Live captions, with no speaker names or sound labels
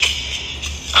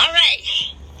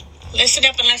Listen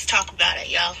up and let's talk about it,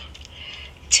 y'all.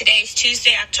 Today's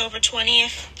Tuesday, October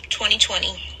 20th,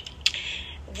 2020.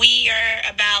 We are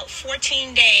about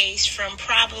 14 days from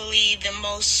probably the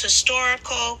most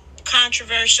historical,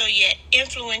 controversial, yet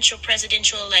influential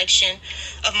presidential election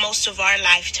of most of our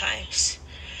lifetimes.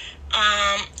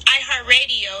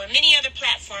 iHeartRadio and many other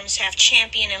platforms have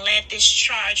championed and led this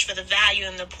charge for the value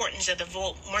and the importance of the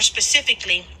vote. More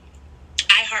specifically,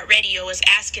 iHeartRadio is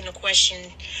asking the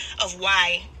question of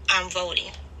why I'm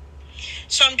voting.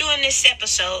 So I'm doing this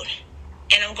episode,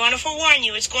 and I'm going to forewarn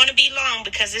you, it's going to be long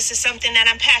because this is something that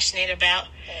I'm passionate about.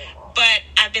 But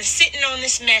I've been sitting on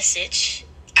this message.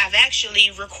 I've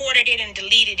actually recorded it and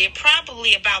deleted it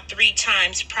probably about 3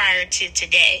 times prior to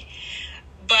today.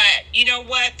 But you know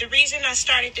what? The reason I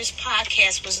started this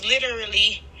podcast was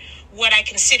literally what I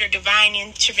consider divine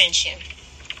intervention.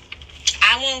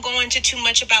 I won't go into too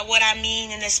much about what I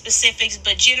mean in the specifics,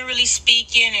 but generally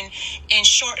speaking and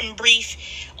short and brief,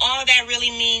 all that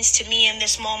really means to me in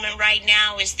this moment right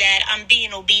now is that I'm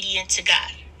being obedient to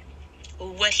God.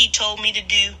 What he told me to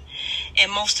do,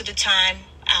 and most of the time,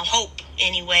 I hope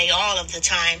anyway, all of the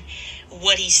time,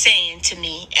 what he's saying to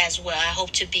me as well. I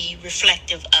hope to be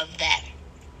reflective of that.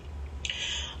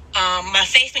 My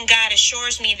faith in God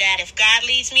assures me that if God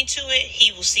leads me to it,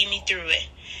 he will see me through it.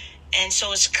 And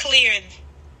so it's clear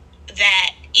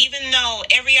that even though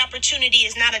every opportunity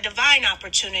is not a divine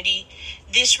opportunity,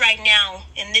 this right now,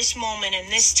 in this moment, in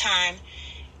this time,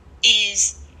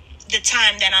 is the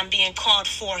time that I'm being called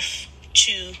forth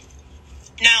to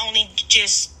not only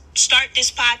just start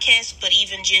this podcast, but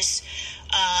even just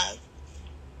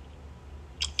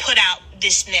put out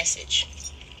this message.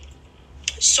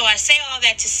 So I say all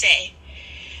that to say,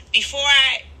 before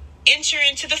I enter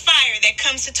into the fire that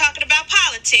comes to talking about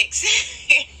politics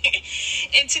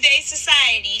in today's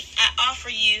society, I offer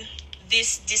you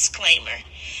this disclaimer.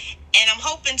 And I'm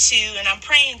hoping to, and I'm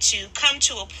praying to come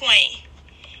to a point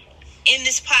in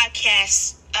this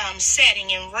podcast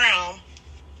setting and realm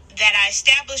that I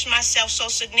establish myself so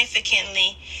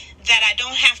significantly that I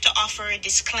don't have to offer a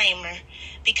disclaimer.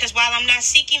 Because while I'm not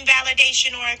seeking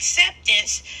validation or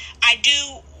acceptance, I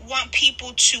do want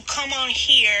people to come on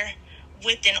here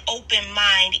with an open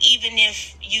mind, even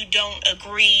if you don't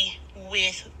agree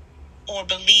with or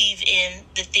believe in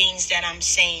the things that I'm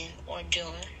saying or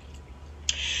doing.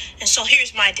 And so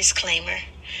here's my disclaimer.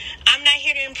 I'm not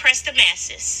here to impress the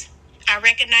masses. I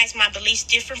recognize my beliefs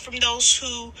differ from those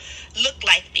who look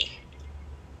like me,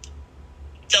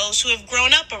 those who have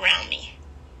grown up around me,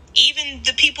 even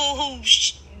the people who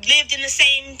lived in the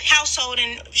same household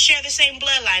and share the same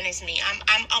bloodline as me.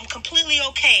 I'm completely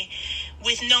okay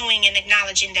with knowing and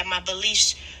acknowledging that my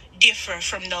beliefs differ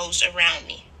from those around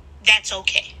me. That's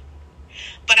okay.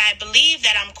 But I believe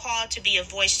that I'm called to be a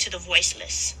voice to the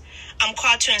voiceless. I'm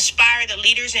called to inspire the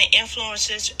leaders and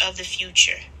influencers of the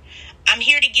future. I'm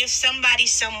here to give somebody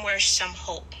somewhere some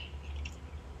hope.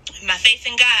 My faith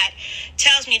in God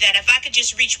tells me that if I could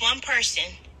just reach one person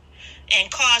and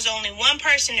cause only one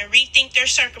person to rethink their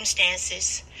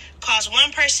circumstances, cause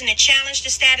one person to challenge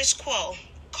the status quo,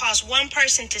 cause one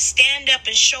person to stand up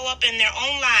and show up in their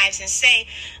own lives and say,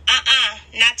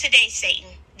 not today, Satan,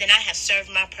 then I have served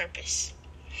my purpose.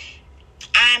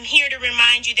 I'm here to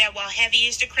remind you that while heavy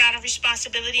is the crown of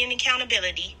responsibility and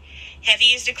accountability, heavy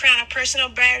is the crown of personal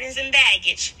burdens and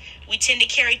baggage we tend to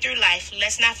carry through life,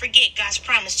 let's not forget God's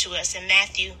promise to us in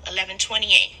Matthew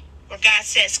 11:28, where God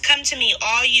says, "Come to me,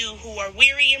 all you who are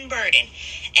weary and burdened,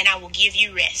 and I will give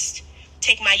you rest.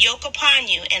 Take my yoke upon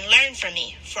you and learn from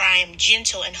me, for I am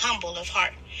gentle and humble of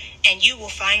heart, and you will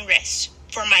find rest.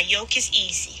 For my yoke is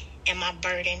easy and my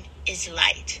burden is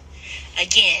light."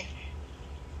 Again,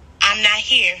 I'm not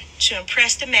here to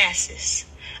impress the masses.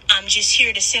 I'm just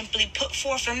here to simply put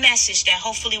forth a message that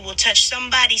hopefully will touch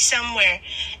somebody somewhere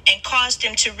and cause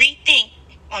them to rethink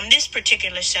on this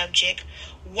particular subject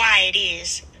why it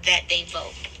is that they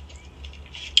vote.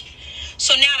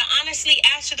 So now to honestly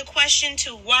answer the question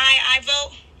to why I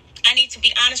vote, I need to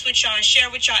be honest with y'all and share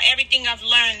with y'all everything I've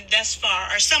learned thus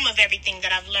far, or some of everything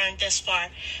that I've learned thus far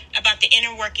about the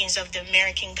inner workings of the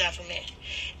American government.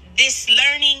 This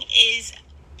learning is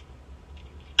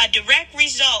a direct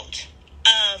result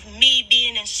of me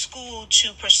being in school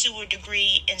to pursue a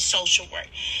degree in social work.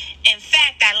 In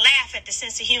fact, I laugh at the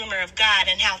sense of humor of God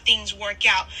and how things work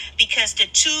out, because the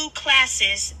 2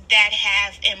 classes that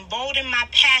have emboldened my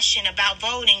passion about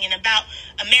voting and about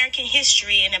American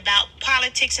history and about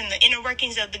politics and the inner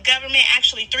workings of the government,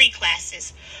 actually 3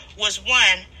 classes, was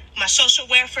 1, my social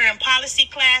welfare and policy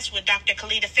class with Dr.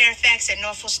 Kalita Fairfax at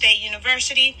Norfolk State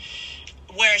University,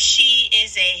 where she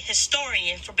is a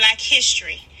historian for Black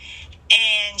history.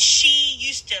 And she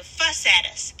used to fuss at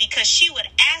us because she would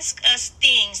ask us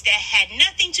things that had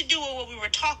nothing to do with what we were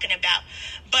talking about,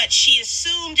 but she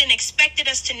assumed and expected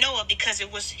us to know it because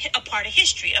it was a part of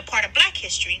history, a part of Black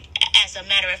history, as a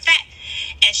matter of fact.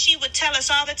 And she would tell us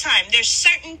all the time, there's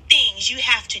certain things you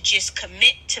have to just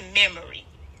commit to memory.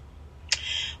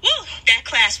 Woo, that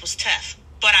class was tough,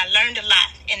 but I learned a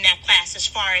lot in that class as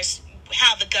far as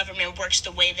how the government works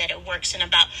the way that it works, and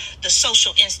about the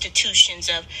social institutions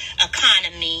of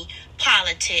economy,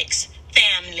 politics,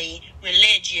 family,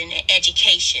 religion, and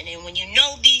education. And when you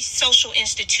know these social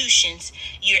institutions,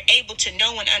 you're able to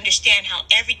know and understand how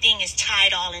everything is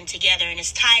tied all in together, and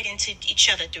is tied into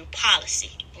each other through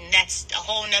policy. And that's a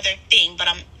whole nother thing, but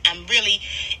I'm really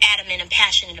adamant and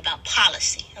passionate about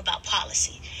policy,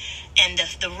 and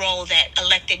the role that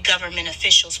elected government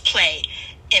officials play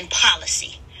in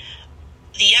policy.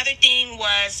 The other thing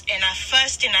was, and I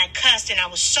fussed and I cussed and I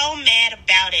was so mad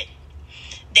about it,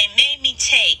 they made me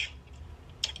take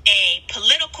a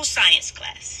political science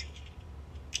class.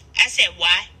 I said,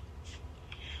 why?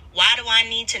 Why do I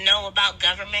need to know about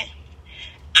government?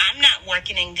 I'm not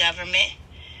working in government.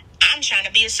 I'm trying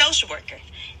to be a social worker.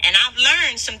 And I've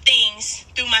learned some things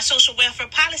through my social welfare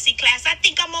policy class. I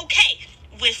think I'm okay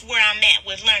with where I'm at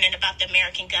with learning about the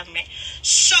American government.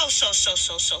 So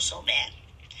mad.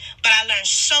 But I learned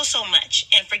so much.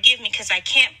 And forgive me because I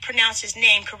can't pronounce his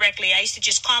name correctly. I used to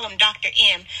just call him Dr.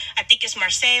 M. I think it's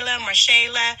Marcela.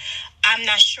 I'm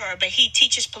not sure. But he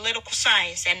teaches political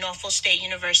science at Norfolk State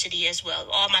University as well.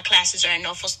 All my classes are at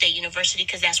Norfolk State University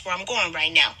because that's where I'm going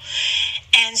right now.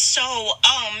 And so,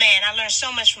 oh man, I learned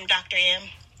so much from Dr. M.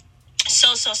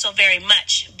 So very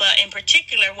much. But in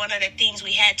particular, one of the things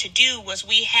we had to do was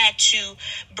we had to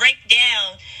break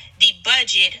down the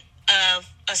budget of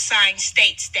assigned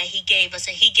states that he gave us.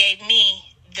 And he gave me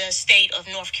the state of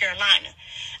North Carolina,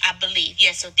 I believe.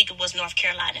 Yes, I think it was North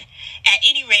Carolina. At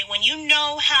any rate, when you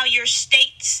know how your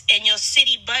states and your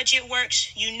city budget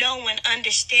works, you know and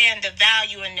understand the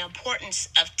value and the importance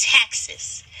of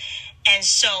taxes. And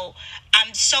so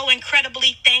I'm so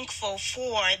incredibly thankful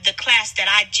for the class that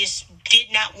I just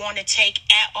did not want to take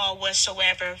at all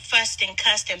whatsoever, fussed and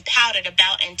cussed and pouted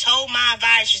about, and told my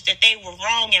advisors that they were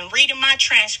wrong and reading my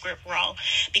transcript wrong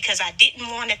because I didn't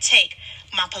want to take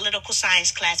my political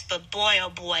science class. But boy, oh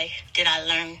boy, did I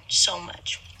learn so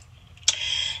much.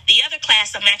 The other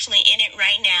class, I'm actually in it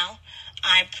right now.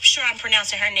 I'm sure I'm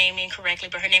pronouncing her name incorrectly,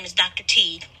 but her name is Dr.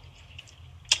 Teague.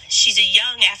 She's a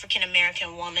young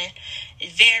African-American woman,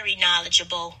 very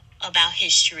knowledgeable about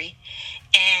history.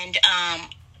 And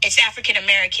it's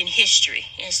African-American history.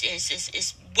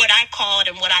 It's what I called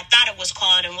and what I thought it was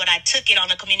called and what I took it on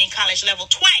the community college level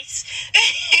twice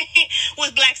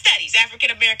was Black Studies,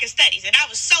 African-American Studies. And I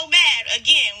was so mad,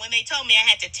 again, when they told me I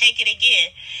had to take it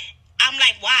again. I'm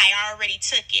like, why? I already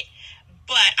took it.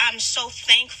 But I'm so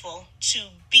thankful to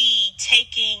be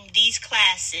taking these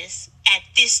classes at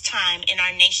this time in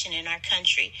our nation, in our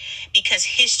country, because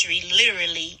history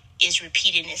literally is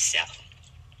repeating itself.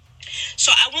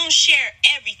 So I won't share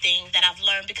everything that I've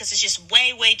learned because it's just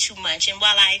way too much. And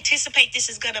while I anticipate this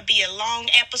is going to be a long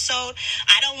episode,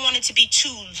 I don't want it to be too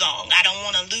long. I don't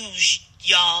want to lose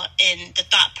y'all in the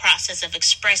thought process of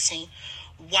expressing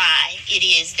why it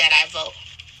is that I vote.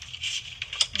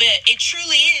 But it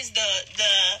truly is the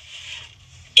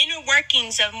inner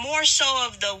workings of more so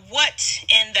of the what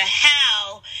and the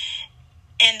how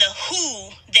and the who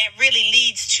that really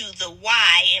leads to the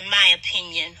why, in my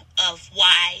opinion, of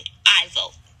why I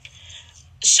vote.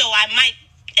 So I might,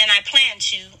 and I plan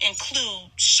to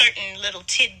include certain little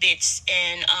tidbits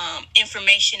and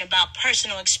information about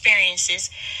personal experiences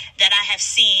that I have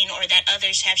seen or that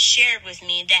others have shared with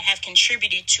me that have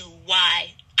contributed to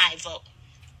why I vote.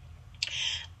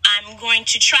 I'm going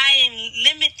to try and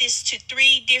limit this to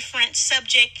 3 different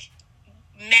subject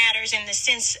matters in the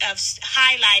sense of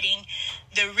highlighting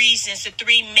the reasons, the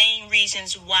 3 main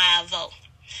reasons why I vote.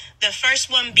 The first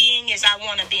one being is I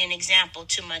want to be an example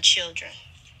to my children.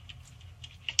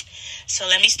 So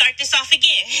let me start this off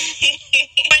again.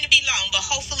 It's going to be long, but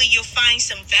hopefully you'll find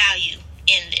some value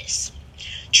in this.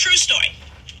 True story.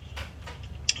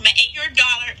 My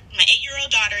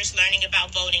 8-year-old daughter is learning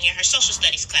about voting in her social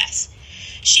studies class.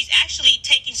 She's actually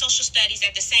taking social studies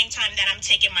at the same time that I'm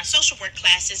taking my social work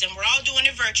classes, and we're all doing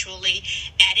it virtually.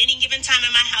 At any given time in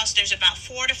my house, there's about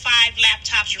 4 to 5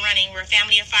 laptops running. We're a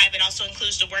family of 5. It also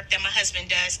includes the work that my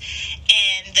husband does,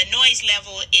 and the noise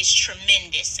level is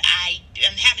tremendous. I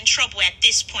am having trouble at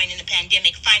this point in the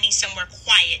pandemic finding somewhere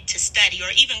quiet to study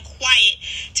or even quiet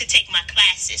to take my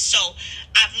classes. So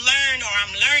I'm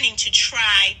learning to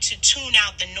try to tune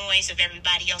out the noise of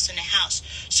everybody else in the house.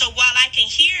 So while I can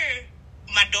hear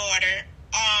my daughter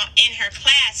in her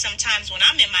class, sometimes when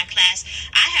I'm in my class,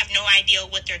 I have no idea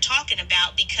what they're talking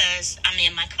about because I'm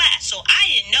in my class. So I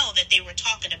didn't know that they were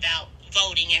talking about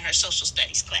voting in her social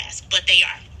studies class, but they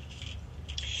are.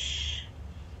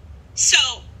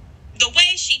 So the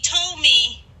way she told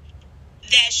me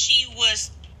that she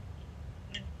was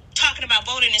talking about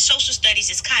voting in social studies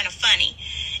is kind of funny.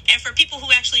 And for people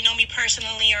who actually know me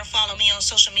personally or follow me on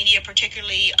social media,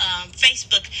 particularly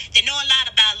Facebook, they know a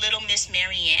lot about Little Miss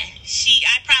Marianne.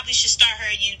 I probably should start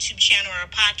her a YouTube channel or a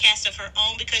podcast of her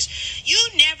own, because you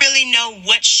never really know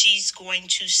what she's going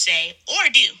to say or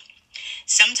do.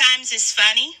 Sometimes it's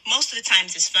funny. Most of the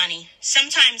times it's funny.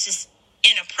 Sometimes it's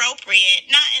inappropriate,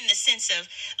 not in the sense of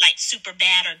like super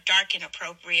bad or dark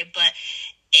inappropriate, but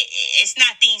it's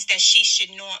not things that she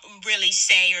should not really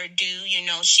say or do. You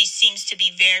know, she seems to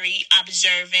be very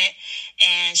observant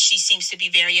and she seems to be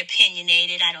very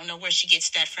opinionated. I don't know where she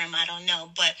gets that from. I don't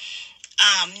know. But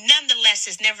nonetheless,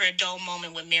 it's never a dull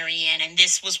moment with Marianne. And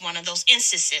this was one of those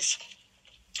instances.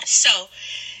 So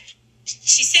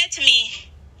she said to me,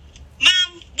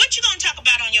 Mom, what you going to talk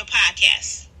about on your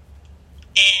podcast?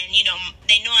 And, you know,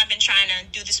 they know I've been trying to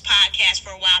do this podcast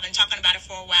for a while. I've been talking about it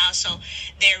for a while. So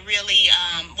they're really,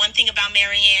 one thing about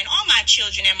Marianne, all my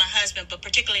children and my husband, but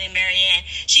particularly Marianne,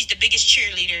 she's the biggest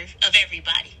cheerleader of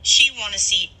everybody. She want to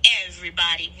see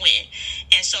everybody win.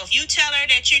 And so if you tell her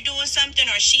that you're doing something,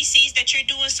 or she sees that you're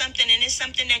doing something and it's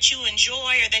something that you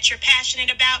enjoy or that you're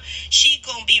passionate about, she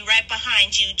going to be right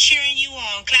behind you, cheering you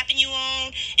on, clapping you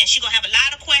on. And she going to have a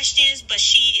lot of questions, but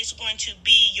she is going to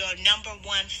be your number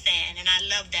one fan. And I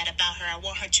love that about her. I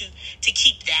want her to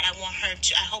keep that.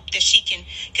 I hope that she can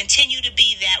continue to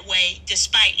be that way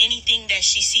despite anything that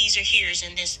she sees or hears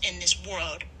in this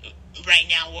world right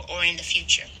now or in the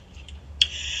future.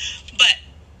 But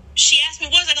she asked me,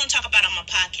 what was I going to talk about on my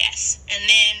podcast? And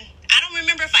then I don't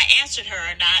remember if I answered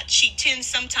her or not. She tends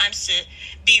sometimes to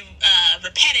be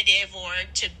repetitive or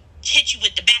to hit you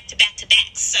with the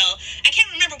back-to-back-to-back. So I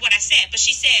can't remember what I said, but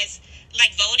she says,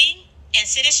 like voting and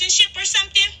citizenship or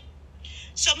something.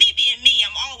 So me being me,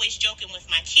 I'm always joking with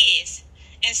my kids.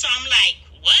 And so I'm like,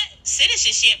 what?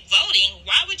 Citizenship, voting?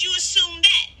 Why would you assume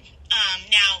that?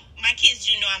 Now, my kids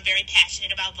do know I'm very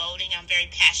passionate about voting. I'm very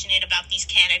passionate about these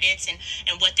candidates and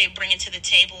what they're bringing to the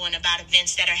table, and about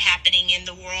events that are happening in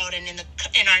the world and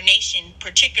in our nation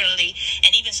particularly,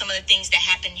 and even some of the things that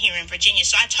happen here in Virginia.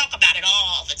 So I talk about it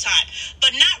all the time,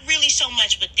 but not really so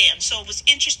much with them. So it was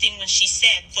interesting when she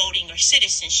said voting or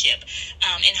citizenship.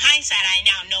 In hindsight, I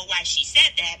now know why she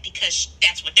said that, because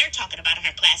that's what they're talking about in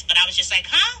her class. But I was just like,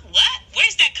 huh? What?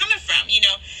 Where's that coming from? You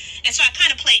know? And so I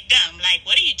kind of played dumb. Like,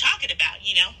 what are you talking about?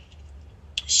 You know?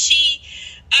 She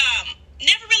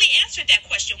never really answered that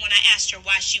question when I asked her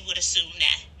why she would assume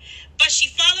that. But she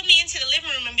followed me into the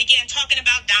living room and began talking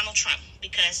about Donald Trump,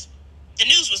 because the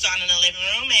news was on in the living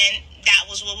room and that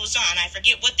was what was on. I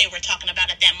forget what they were talking about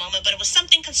at that moment, but it was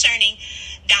something concerning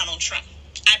Donald Trump.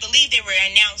 I believe they were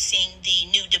announcing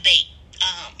the new debate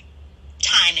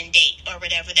time and date or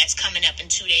whatever that's coming up in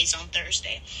 2 days on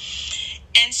Thursday.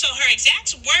 And so her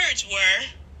exact words were,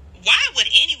 why would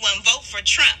anyone vote for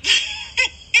Trump?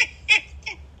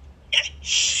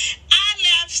 I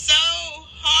laughed so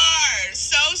hard,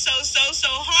 so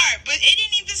hard, but it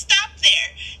didn't even stop there.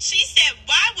 She said,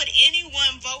 why would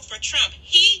anyone vote for Trump?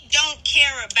 He don't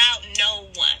care about no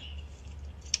one.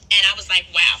 And I was like,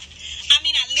 wow. I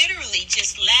mean, I literally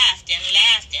just laughed and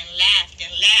laughed and laughed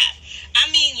and laughed. I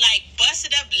mean, like,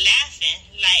 busted up laughing,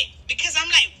 like, because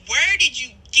I'm like, where did you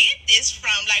get this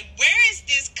from? Like, where is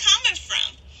this coming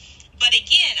from? But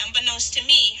again, unbeknownst to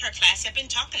me, her class had been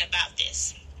talking about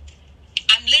this.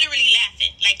 I'm literally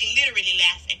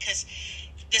laughing, because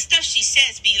the stuff she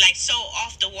says be like so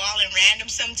off the wall and random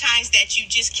sometimes that you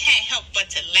just can't help but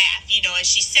to laugh, you know. And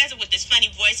she says it with this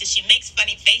funny voice and she makes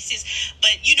funny faces,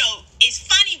 but you know, it's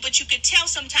funny, but you could tell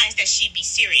sometimes that she'd be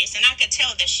serious, and I could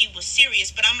tell that she was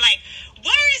serious, but I'm like,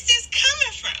 where is this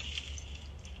coming from?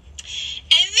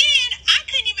 And then I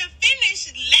couldn't even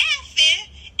finish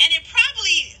laughing, and it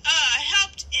probably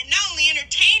helped not only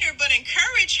entertain her, but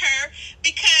encourage her,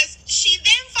 because she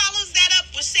then follows that up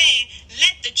with saying,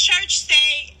 let the church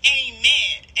say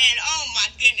amen. And oh my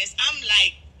goodness, I'm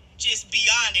like just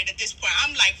beyond it at this point.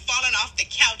 I'm like falling off the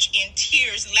couch in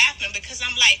tears laughing, because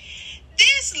I'm like,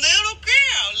 this little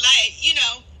girl, like, you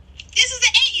know, this is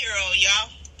an 8-year-old, y'all.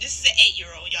 This is an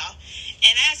 8-year-old, y'all.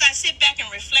 And as I sit back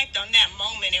and reflect on that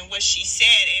moment and what she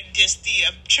said, and just the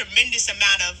tremendous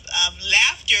amount of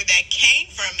laughter that came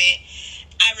from it,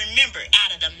 I remember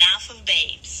out of the mouth of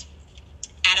babes.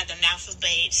 Out of the mouth of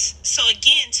babes. So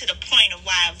again, to the point of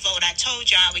why I vote, I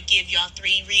told y'all I would give y'all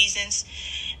 3 reasons.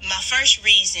 My first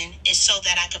reason is so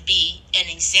that I could be an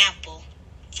example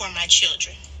for my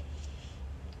children.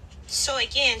 So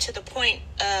again, to the point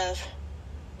of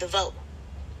the vote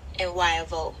and why I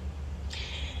vote.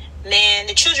 Man,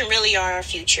 the children really are our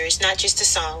future. It's not just a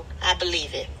song. I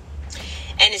believe it.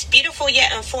 And it's beautiful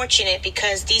yet unfortunate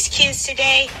because these kids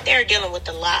today, they're dealing with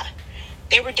a lot.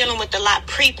 They were dealing with a lot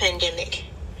pre-pandemic.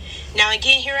 Now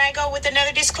again, here I go with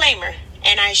another disclaimer.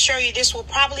 And I assure you this will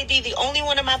probably be the only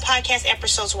one of my podcast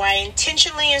episodes where I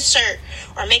intentionally insert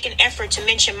or make an effort to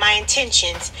mention my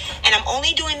intentions. And I'm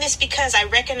only doing this because I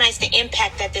recognize the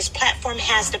impact that this platform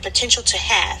has the potential to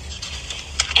have.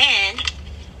 And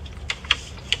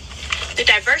the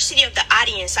diversity of the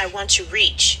audience I want to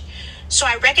reach. So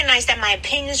I recognize that my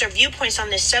opinions or viewpoints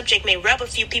on this subject may rub a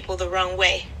few people the wrong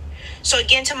way. So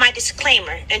again, to my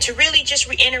disclaimer, and to really just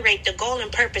reiterate the goal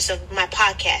and purpose of my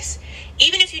podcast,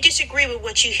 even if you disagree with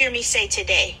what you hear me say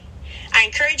today, I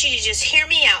encourage you to just hear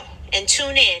me out and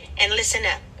tune in and listen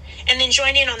up, and then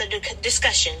join in on the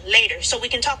discussion later so we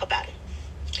can talk about it.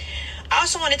 I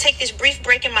also want to take this brief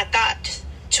break in my thoughts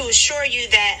to assure you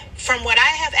that from what I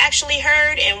have actually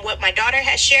heard and what my daughter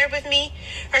has shared with me,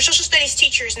 her social studies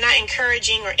teacher is not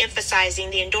encouraging or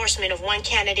emphasizing the endorsement of one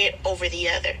candidate over the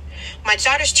other. My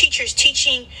daughter's teacher is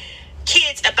teaching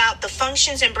kids about the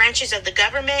functions and branches of the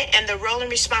government and the role and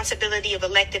responsibility of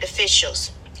elected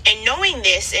officials. And knowing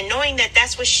this and knowing that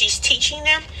that's what she's teaching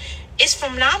them is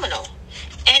phenomenal.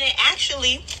 And it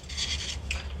actually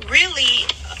really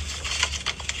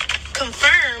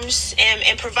confirms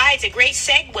and provides a great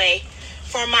segue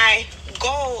for my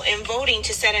goal in voting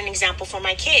to set an example for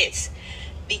my kids.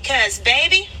 Because,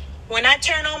 baby, when I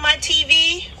turn on my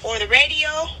TV or the radio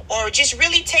or just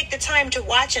really take the time to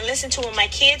watch and listen to what my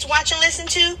kids watch and listen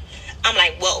to, I'm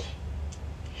like, whoa.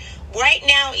 Right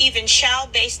now, even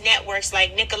child-based networks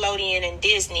like Nickelodeon and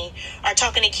Disney are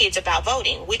talking to kids about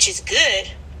voting, which is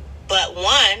good. But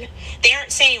one, they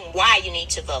aren't saying why you need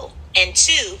to vote. And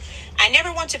two, I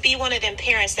never want to be one of them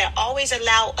parents that always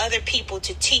allow other people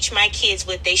to teach my kids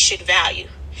what they should value.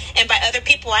 And by other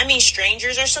people, I mean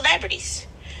strangers or celebrities.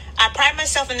 I pride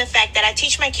myself in the fact that I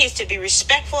teach my kids to be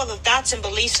respectful of the thoughts and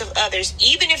beliefs of others,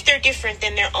 even if they're different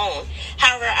than their own.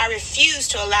 However, I refuse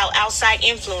to allow outside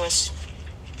influence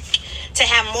to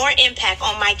have more impact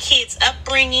on my kids'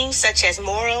 upbringing, such as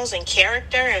morals and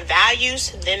character and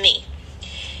values, than me.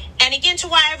 And again, to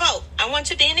why I vote, I want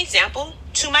to be an example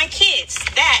to my kids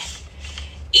that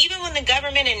even when the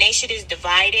government and nation is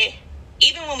divided,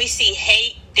 even when we see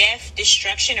hate, death,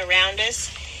 destruction around us,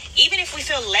 even if we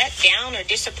feel let down or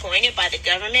disappointed by the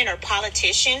government or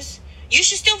politicians, you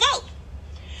should still vote.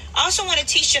 I also want to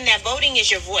teach them that voting is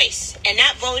your voice, and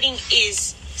not voting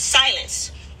is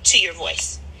silence to your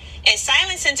voice. And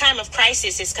silence in time of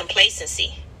crisis is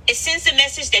complacency. It sends the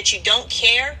message that you don't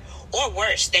care, or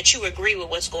worse, that you agree with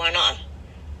what's going on.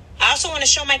 I also want to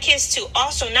show my kids to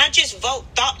also not just vote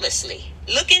thoughtlessly.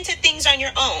 Look into things on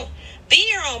your own. Be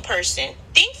your own person.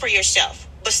 Think for yourself,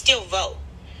 but still vote.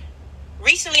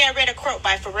 Recently, I read a quote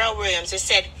by Pharrell Williams that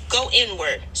said, go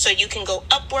inward so you can go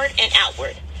upward and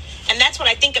outward. And that's what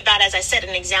I think about as I set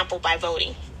an example by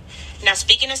voting. Now,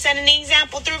 speaking of setting the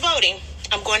example through voting,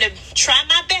 I'm going to try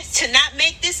my best to not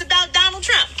make this about Donald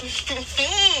Trump.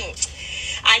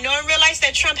 I know and realize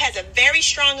that Trump has a very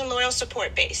strong and loyal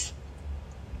support base.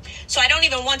 So I don't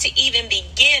even want to even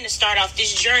begin to start off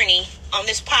this journey on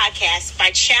this podcast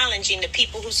by challenging the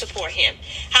people who support him.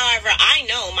 However, I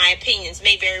know my opinions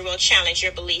may very well challenge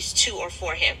your beliefs to or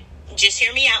for him. Just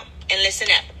hear me out and listen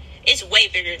up. It's way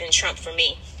bigger than Trump for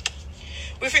me.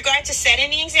 With regard to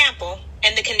setting the example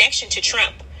and the connection to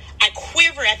Trump, I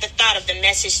quiver at the thought of the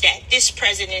message that this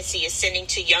presidency is sending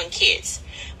to young kids.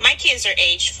 My kids are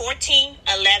aged 14,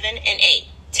 11, and 8.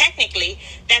 Technically,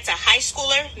 that's a high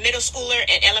schooler, middle schooler,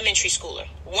 and elementary schooler.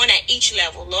 One at each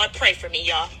level. Lord, pray for me,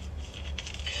 y'all.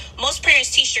 Most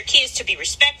parents teach their kids to be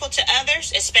respectful to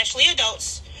others, especially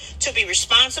adults, to be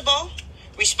responsible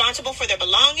for their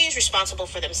belongings, responsible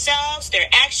for themselves, their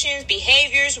actions,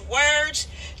 behaviors, words,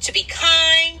 to be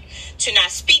kind, to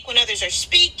not speak when others are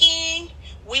speaking.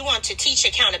 We want to teach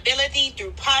accountability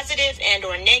through positive and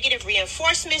or negative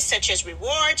reinforcements such as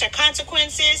rewards or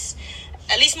consequences.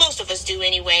 At least most of us do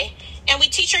anyway. And we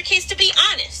teach our kids to be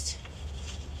honest,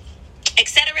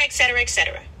 etc., etc.,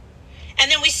 etc. And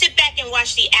then we sit back and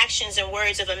watch the actions and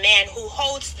words of a man who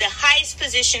holds the highest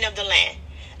position of the land,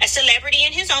 a celebrity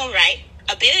in his own right,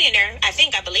 a billionaire,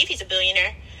 I believe he's a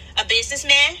billionaire, a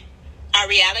businessman, a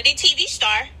reality TV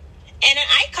star, and an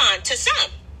icon to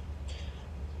some.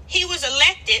 He was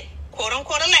elected, quote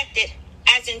unquote elected,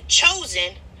 as in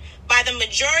chosen by the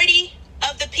majority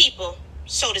of the people,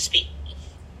 so to speak.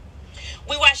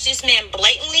 We watch this man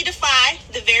blatantly defy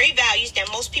the very values that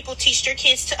most people teach their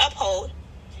kids to uphold.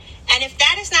 And if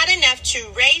that is not enough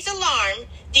to raise alarm,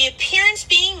 the appearance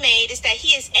being made is that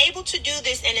he is able to do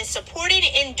this and is supported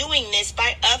in doing this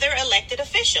by other elected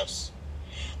officials.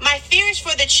 My fear is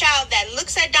for the child that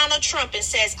looks at Donald Trump and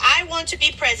says, I want to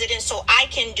be president so I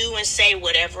can do and say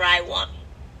whatever I want.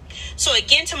 So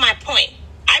again, to my point,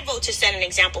 I vote to set an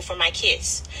example for my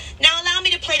kids. Now allow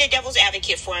me to play the devil's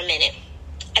advocate for a minute.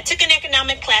 I took an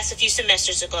economic class a few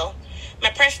semesters ago.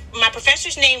 My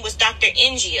professor's name was Dr.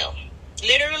 Ngo.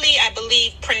 Literally, I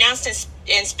believe, pronounced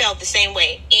and spelled the same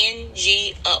way,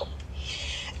 Ngo.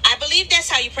 I believe that's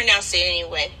how you pronounce it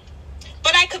anyway,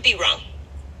 but I could be wrong.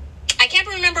 I can't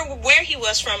remember where he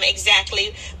was from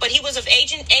exactly, but he was of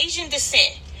Asian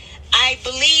descent. I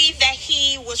believe that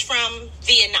he was from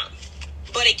Vietnam,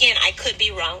 but again, I could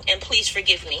be wrong, and please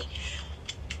forgive me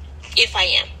if I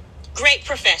am. Great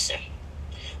professor.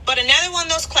 But another one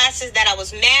of those classes that I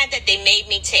was mad that they made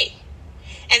me take.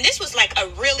 And this was like a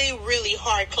really, really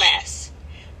hard class.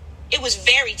 It was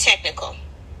very technical.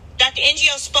 Dr.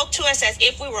 Ngo spoke to us as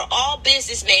if we were all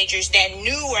business majors that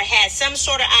knew or had some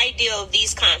sort of idea of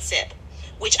these concepts,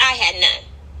 which I had none.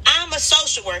 I'm a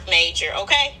social work major,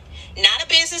 okay? Not a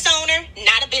business owner,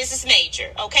 not a business major,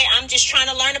 okay? I'm just trying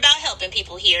to learn about helping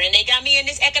people here, and they got me in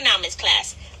this economics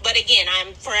class. But again,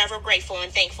 I'm forever grateful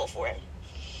and thankful for it.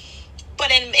 But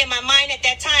in my mind at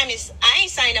that time is I ain't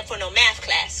signed up for no math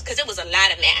class because it was a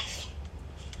lot of math.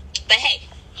 But hey,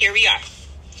 here we are.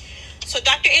 So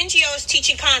Dr. Ngo is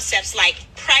teaching concepts like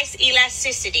price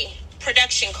elasticity,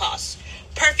 production costs,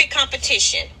 perfect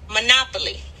competition,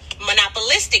 monopoly,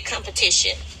 monopolistic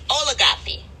competition,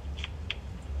 oligopoly.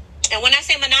 And when I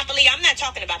say monopoly, I'm not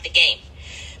talking about the game.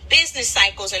 Business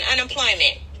cycles and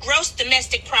unemployment, gross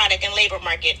domestic product and labor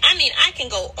market. I mean, I can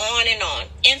go on and on.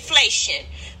 Inflation,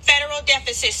 federal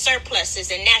deficit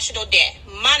surpluses and national debt,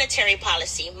 monetary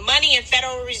policy, money and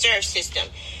Federal Reserve System.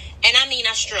 And I mean,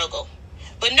 I struggle.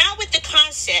 But not with the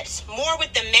concepts, more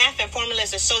with the math and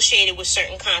formulas associated with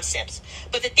certain concepts.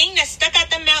 But the thing that stuck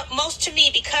out the most to me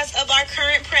because of our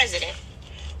current president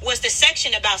was the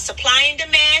section about supply and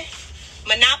demand,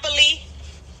 monopoly,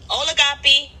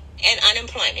 oligopoly, and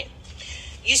unemployment.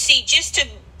 You see, just to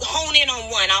hone in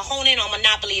on one, I'll hone in on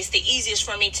monopoly. It's the easiest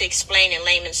for me to explain in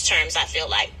layman's terms, I feel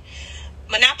like.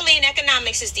 Monopoly in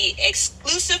economics is the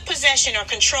exclusive possession or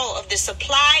control of the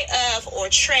supply of or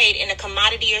trade in a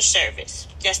commodity or service.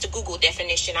 That's the Google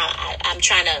definition. I'm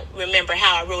trying to remember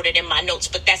how I wrote it in my notes,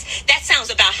 but that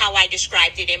sounds about how I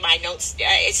described it in my notes.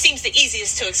 It seems the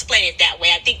easiest to explain it that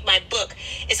way. I think my book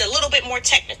is a little bit more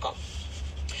technical.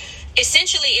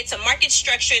 Essentially, it's a market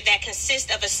structure that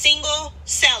consists of a single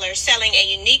seller selling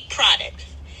a unique product.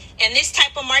 In this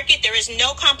type of market, there is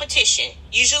no competition.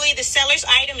 Usually, the seller's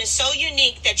item is so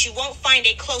unique that you won't find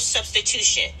a close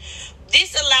substitution.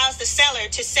 This allows the seller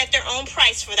to set their own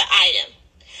price for the item.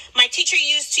 My teacher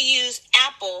used to use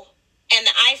Apple and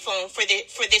the iPhone for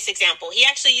this example. He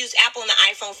actually used Apple and the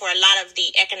iPhone for a lot of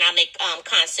the economic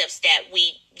concepts that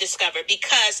we discovered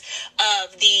because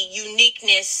of the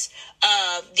uniqueness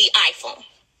of the iPhone.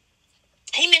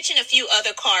 He mentioned a few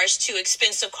other cars too,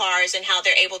 expensive cars, and how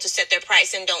they're able to set their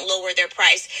price and don't lower their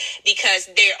price because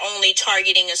they're only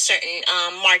targeting a certain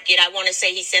market. I want to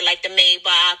say he said like the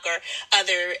Maybach or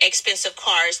other expensive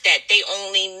cars that they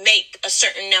only make a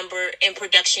certain number in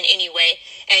production anyway,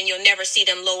 and you'll never see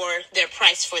them lower their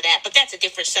price for that. But that's a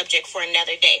different subject for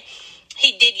another day.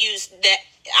 He did use the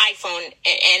iPhone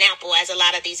and Apple as a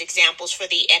lot of these examples for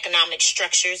the economic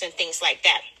structures and things like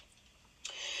that.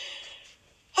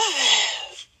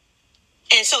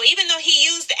 And so even though he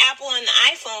used the Apple and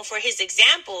the iPhone for his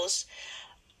examples,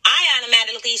 I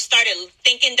automatically started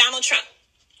thinking Donald Trump.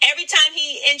 Every time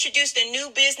he introduced a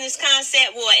new business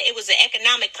concept, well, it was an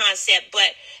economic concept,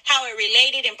 but how it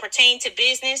related and pertained to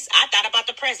business, I thought about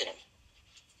the president.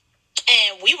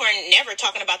 And we weren't never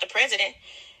talking about the president,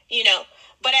 you know.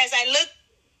 But as I look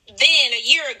then a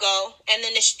year ago and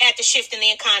then at the shift in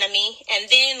the economy and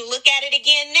then look at it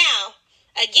again now,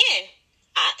 again,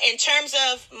 in terms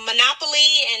of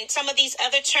monopoly and some of these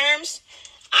other terms,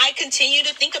 I continue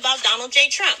to think about Donald J.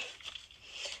 Trump.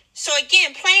 So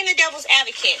again, playing the devil's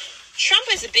advocate, Trump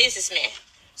is a businessman.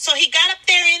 So he got up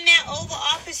there in that Oval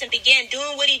Office and began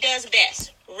doing what he does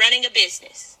best, running a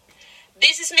business.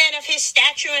 Businessmen of his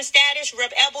stature and status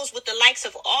rub elbows with the likes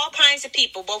of all kinds of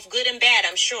people, both good and bad,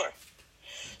 I'm sure.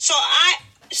 So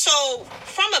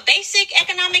from a basic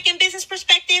economic and business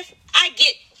perspective, I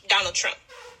get Donald Trump.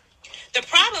 The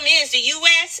problem is the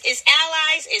U.S., its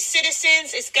allies, its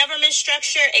citizens, its government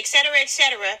structure, et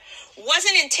cetera,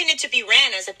 wasn't intended to be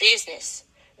ran as a business.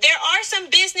 There are some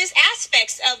business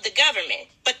aspects of the government,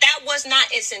 but that was not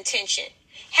its intention.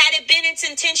 Had it been its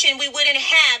intention, we wouldn't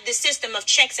have the system of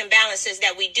checks and balances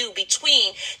that we do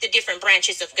between the different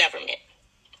branches of government.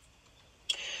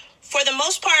 For the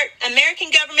most part, American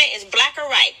government is black or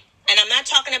white. And I'm not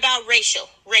talking about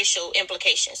racial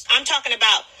implications. I'm talking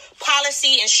about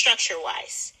policy and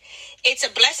structure-wise. It's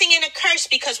a blessing and a curse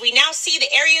because we now see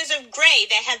the areas of gray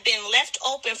that have been left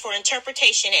open for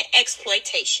interpretation and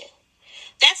exploitation.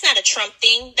 That's not a Trump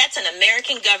thing. That's an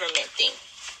American government thing.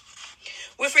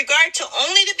 With regard to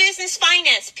only the business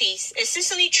finance piece,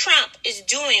 essentially Trump is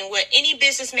doing what any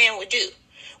businessman would do,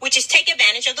 which is take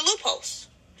advantage of the loopholes.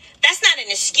 That's not an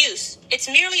excuse. It's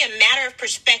merely a matter of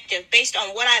perspective based on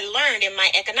what I learned in my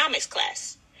economics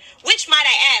class. Which, might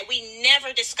I add, we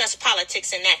never discussed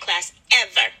politics in that class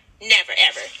ever. Never,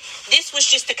 ever. This was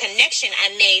just a connection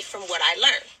I made from what I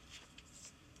learned.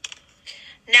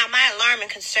 Now, my alarm and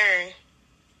concern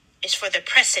is for the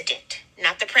precedent,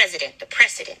 not the president, the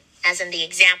precedent, as in the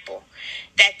example,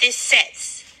 that this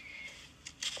sets.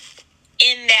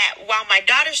 In that, while my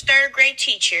daughter's third grade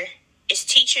teacher is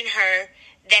teaching her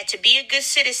that to be a good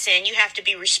citizen, you have to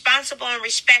be responsible and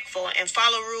respectful and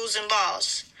follow rules and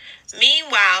laws.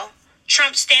 Meanwhile,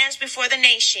 Trump stands before the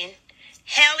nation,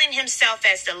 hailing himself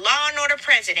as the law and order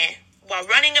president, while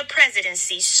running a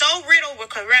presidency so riddled with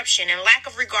corruption and lack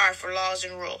of regard for laws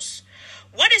and rules.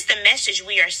 What is the message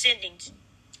we are sending to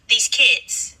these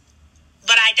kids?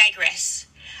 But I digress.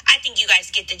 I think you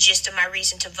guys get the gist of my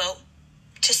reason to vote,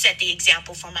 to set the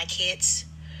example for my kids.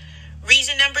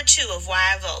 Reason number 2 of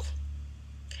why I vote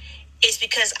is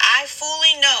because I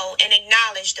fully know and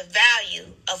acknowledge the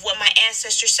value of what my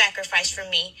ancestors sacrificed for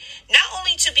me, not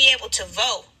only to be able to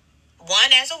vote, 1,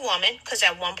 as a woman, because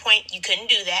at one point you couldn't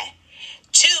do that,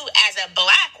 2, as a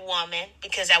black woman,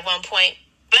 because at one point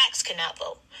blacks could not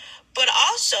vote, but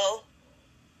also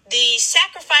the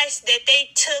sacrifice that they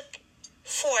took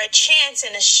for a chance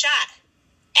and a shot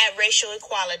at racial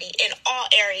equality in all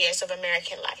areas of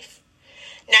American life.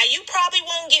 Now, you probably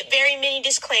won't get very many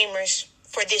disclaimers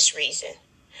for this reason,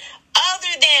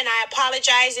 other than I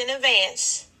apologize in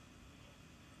advance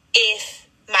if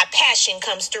my passion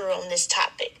comes through on this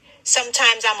topic.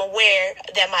 Sometimes I'm aware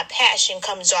that my passion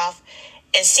comes off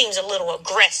and seems a little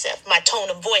aggressive. My tone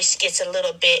of voice gets a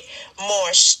little bit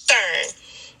more stern.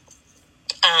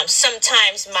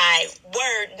 Sometimes my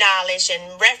word knowledge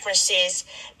and references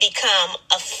become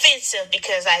offensive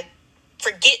because I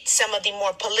forget some of the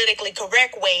more politically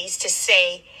correct ways to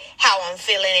say how I'm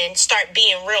feeling and start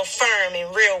being real firm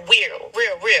and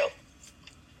real.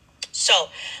 So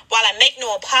while I make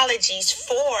no apologies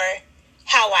for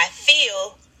how I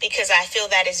feel, because I feel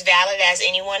that is valid as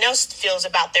anyone else feels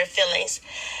about their feelings,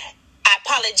 I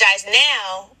apologize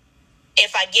now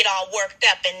if I get all worked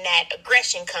up and that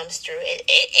aggression comes through.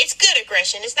 It's good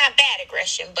aggression. It's not bad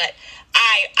aggression, but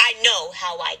I know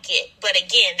how I get. But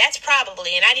again, that's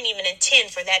probably, and I didn't even intend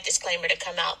for that disclaimer to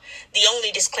come out, the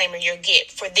only disclaimer you'll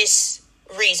get for this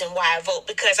reason why I vote,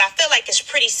 because I feel like it's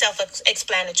pretty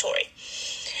self-explanatory.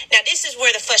 Now, this is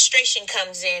where the frustration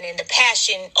comes in and the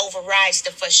passion overrides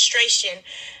the frustration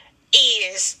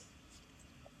is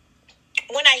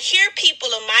when I hear people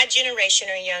of my generation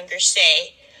or younger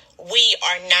say, we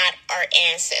are not our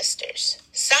ancestors.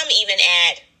 Some even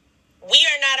add, we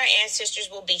are not our ancestors,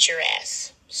 we'll beat your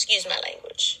ass. Excuse my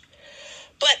language.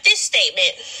 But this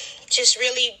statement just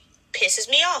really pisses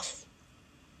me off.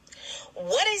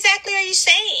 What exactly are you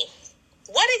saying?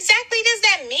 What exactly does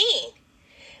that mean?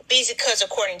 Because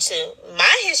according to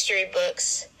my history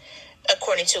books,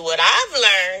 according to what I've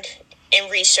learned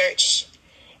in research,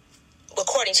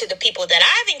 according to the people that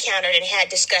I've encountered and had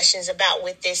discussions about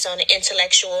with this on an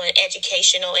intellectual and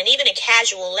educational and even a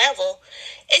casual level,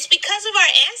 it's because of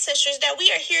our ancestors that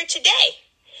we are here today.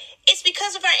 It's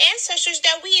because of our ancestors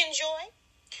that we enjoy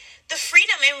the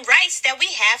freedom and rights that we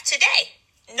have today,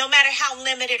 no matter how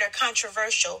limited or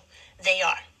controversial they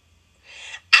are.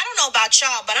 I don't know about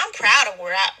y'all, but I'm proud of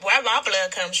where my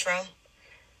blood comes from.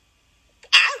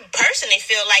 I personally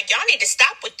feel like y'all need to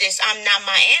stop with this I'm not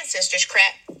my ancestors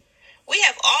crap. We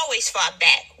have always fought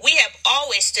back. We have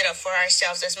always stood up for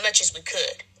ourselves as much as we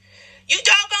could. You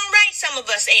doggone right some of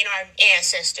us ain't our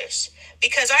ancestors,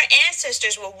 because our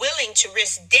ancestors were willing to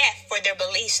risk death for their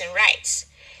beliefs and rights.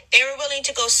 They were willing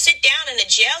to go sit down in a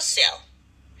jail cell.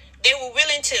 They were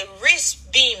willing to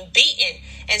risk being beaten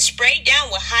and sprayed down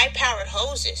with high-powered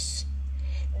hoses.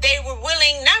 They were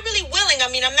willing, not really willing,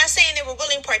 I'm not saying they were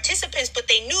willing participants, but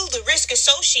they knew the risk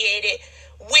associated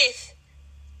with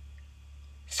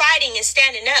fighting and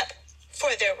standing up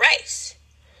for their rights.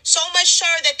 So much so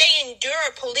that they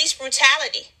endured police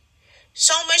brutality,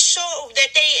 So much so that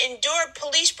they endured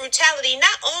police brutality,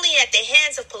 not only at the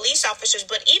hands of police officers,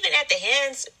 but even at the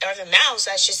hands, or the mouths,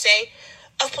 I should say,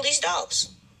 of police dogs.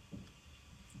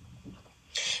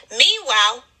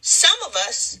 Meanwhile, some of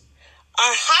us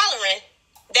are hollering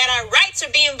that our rights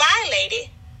are being violated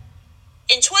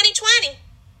in 2020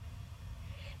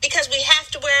 because we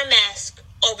have to wear a mask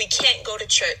or we can't go to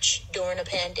church during a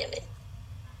pandemic.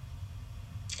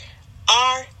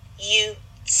 Are you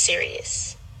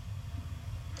serious?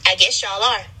 I guess y'all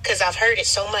are, because I've heard it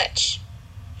so much.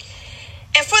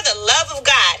 And for the love of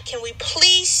God, can we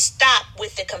please stop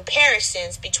with the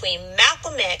comparisons between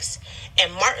Malcolm X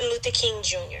and Martin Luther King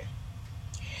Jr.?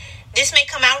 This may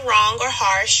come out wrong or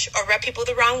harsh or rub people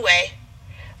the wrong way,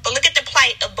 but look at the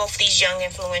plight of both these young,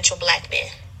 influential black men.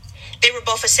 They were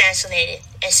both assassinated,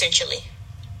 essentially.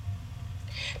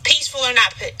 Peaceful or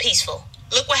not peaceful,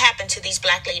 look what happened to these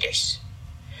black leaders.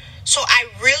 So I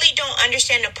really don't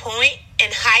understand the point in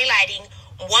highlighting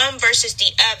one versus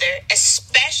the other,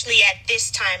 especially at this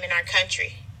time in our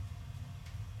country.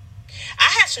 I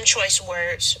have some choice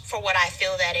words for what I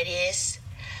feel that it is,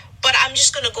 but I'm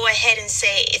just going to go ahead and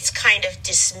say it's kind of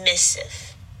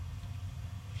dismissive.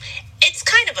 It's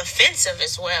kind of offensive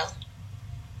as well.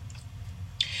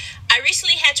 I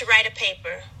recently had to write a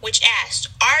paper which asked,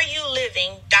 are you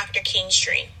living Dr. King's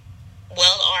dream?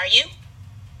 Well, are you?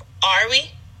 Are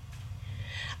we?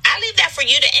 I leave that for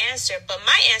you to answer, but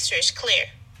my answer is clear.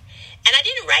 And I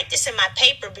didn't write this in my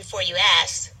paper before you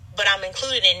asked, but I'm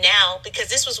including it now because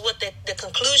this was what the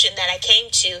conclusion that I came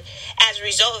to as a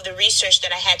result of the research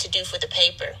that I had to do for the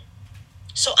paper.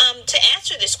 So to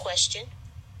answer this question,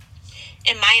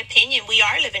 in my opinion, we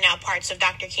are living out parts of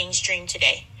Dr. King's dream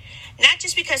today. Not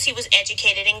just because he was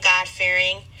educated and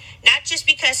God-fearing, not just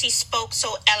because he spoke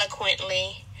so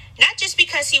eloquently, not just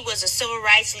because he was a civil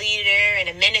rights leader and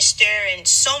a minister and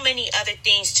so many other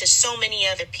things to so many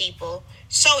other people,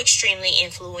 so extremely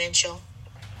influential.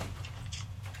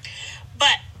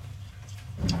 But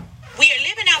we are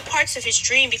living out parts of his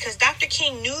dream because Dr.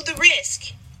 King knew the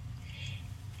risk.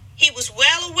 He was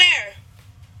well aware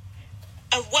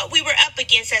of what we were up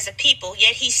against as a people,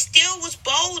 yet he still was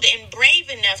bold and brave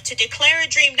enough to declare a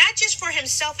dream, not just for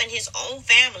himself and his own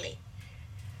family,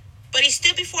 but he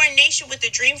stood before a nation with a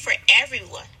dream for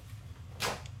everyone.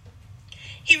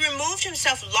 He removed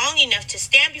himself long enough to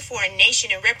stand before a nation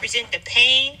and represent the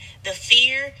pain, the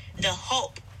fear, the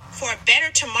hope for a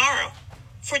better tomorrow,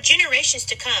 for generations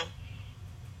to come.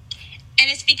 And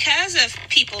it's because of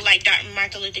people like Dr.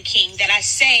 Martin Luther King that I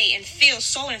say and feel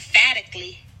so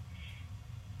emphatically,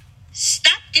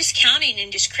 stop discounting and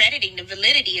discrediting the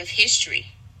validity of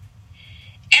history.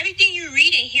 Everything you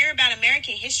read and hear about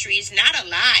American history is not a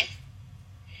lie.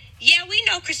 Yeah, we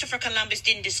know Christopher Columbus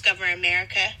didn't discover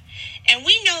America, and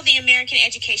we know the American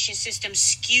education system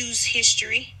skews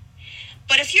history.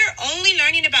 But if you're only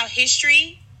learning about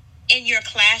history in your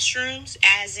classrooms,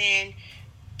 as in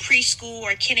preschool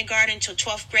or kindergarten to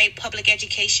 12th grade public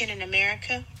education in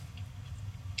America,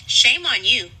 shame on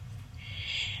you.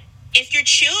 If your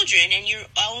children, and you're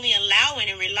only allowing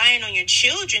and relying on your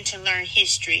children to learn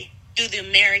history through the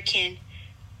American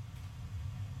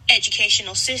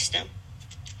educational system,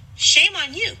 shame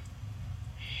on you.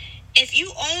 If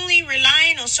you only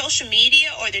relying on social media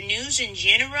or the news in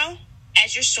general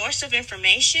as your source of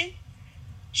information,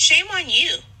 shame on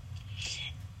you.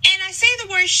 And I say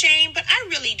the word shame, but I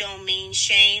really don't mean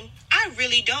shame. I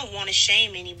really don't want to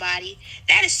shame anybody.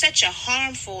 That is such a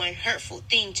harmful and hurtful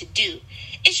thing to do.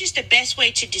 It's just the best way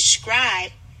to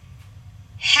describe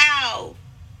how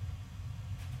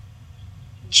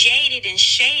jaded and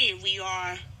shaded we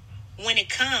are when it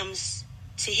comes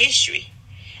to history.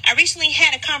 I recently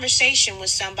had a conversation with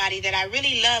somebody that I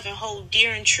really love and hold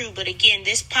dear and true. But again,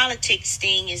 this politics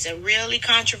thing is a really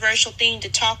controversial thing to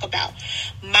talk about.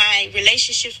 My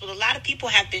relationships with a lot of people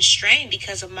have been strained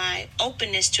because of my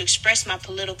openness to express my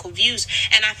political views.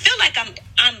 And I feel like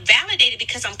I'm validated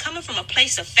because I'm coming from a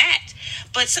place of fact.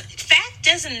 But fact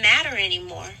doesn't matter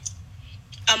anymore.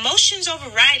 Emotions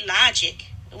override logic.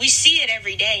 We see it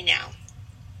every day now.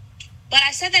 But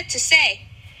I said that to say,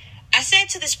 I said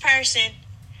to this person,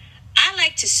 I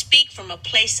like to speak from a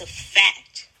place of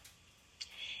fact.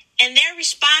 And their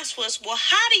response was, well,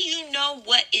 how do you know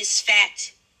what is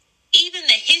fact? Even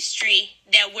the history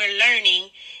that we're learning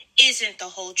isn't the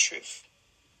whole truth.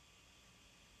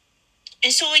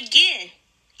 And so again,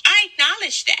 I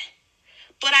acknowledge that.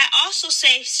 But I also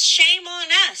say shame on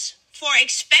us for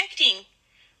expecting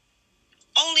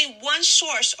only one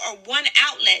source or one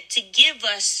outlet to give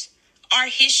us our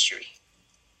history.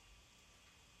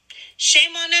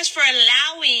 Shame on us for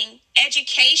allowing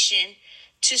education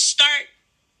to start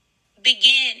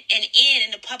begin and end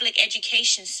in the public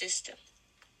education system.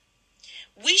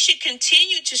 We should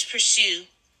continue to pursue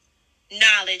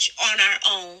knowledge on our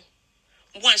own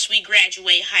once we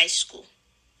graduate high school.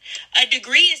 A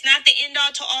degree is not the end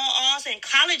all to all alls, and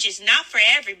college is not for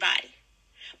everybody.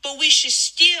 But we should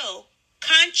still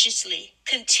consciously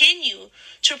continue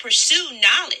to pursue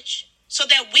knowledge so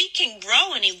that we can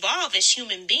grow and evolve as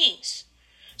human beings.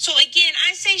 So again,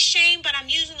 I say shame, but I'm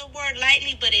using the word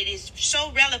lightly, but it is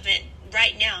so relevant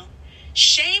right now.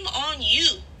 Shame on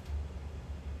you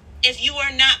if you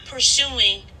are not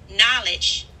pursuing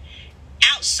knowledge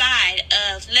outside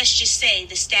of, let's just say,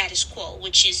 the status quo,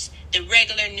 which is the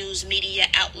regular news media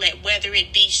outlet, whether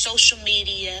it be social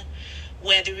media,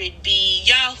 whether it be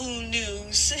Yahoo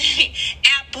News,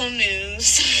 Apple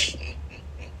News,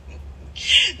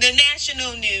 the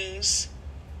national news.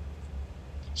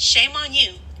 Shame on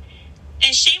you.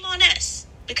 And shame on us,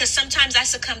 because sometimes I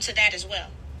succumb to that as well.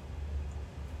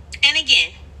 And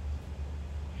again,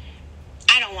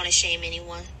 I don't want to shame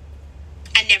anyone.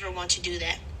 I never want to do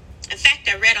that. In fact,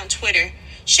 I read on Twitter,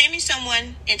 shaming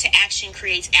someone into action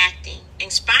creates acting.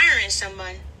 Inspiring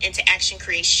someone into action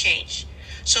creates change.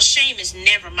 So shame is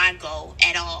never my goal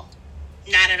at all.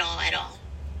 Not at all, at all.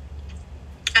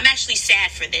 I'm actually sad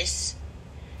for this.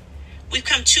 We've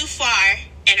come too far,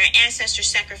 and our ancestors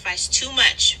sacrificed too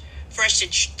much for us to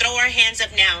throw our hands up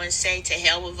now and say to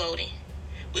hell with voting.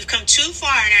 We've come too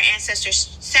far, and our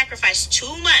ancestors sacrificed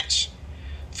too much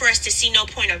for us to see no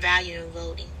point or value in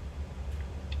voting.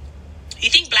 You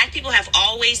think black people have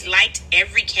always liked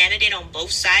every candidate on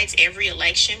both sides every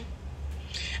election?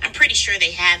 I'm pretty sure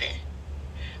they haven't.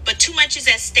 But too much is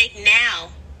at stake now,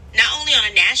 not only on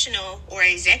a national or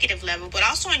executive level, but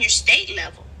also on your state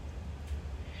level.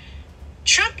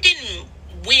 Trump didn't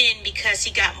win because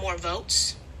he got more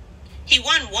votes. He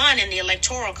won one in the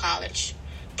Electoral College.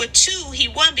 But two, he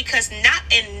won because not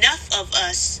enough of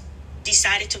us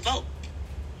decided to vote.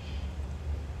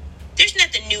 There's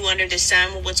nothing new under the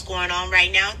sun with what's going on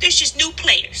right now. There's just new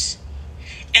players.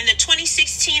 In the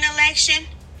 2016 election,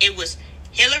 it was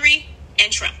Hillary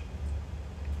and Trump.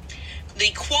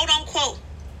 The quote-unquote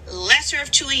lesser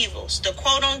of two evils. The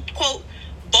quote-unquote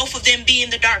both of them being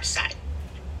the dark side.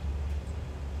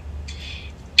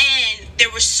 And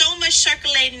there was so much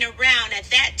circulating around at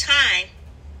that time.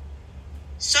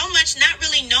 So much not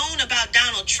really known about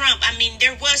Donald Trump. I mean,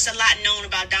 there was a lot known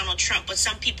about Donald Trump, but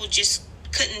some people just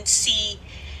couldn't see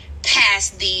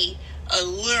past the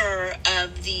allure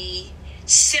of the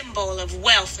symbol of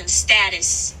wealth and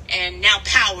status and now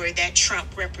power that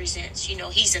Trump represents. You know,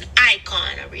 he's an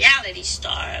icon, a reality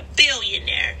star, a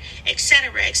billionaire,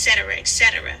 etc., etc.,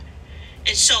 etc.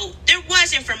 And so there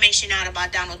was information out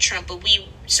about Donald Trump, but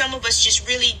some of us just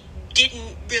really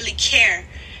didn't really care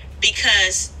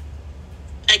because,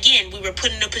 again, we were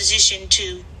put in a position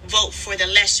to vote for the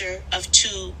lesser of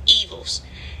two evils.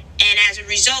 And as a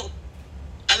result,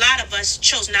 a lot of us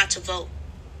chose not to vote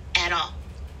at all.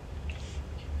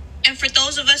 And for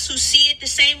those of us who see it the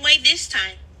same way this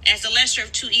time, as the lesser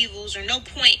of two evils or no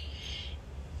point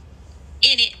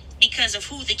in it because of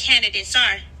who the candidates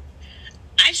are,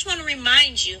 I just want to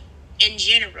remind you in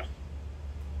general,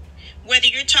 whether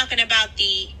you're talking about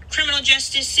the criminal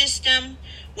justice system,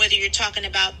 whether you're talking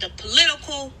about the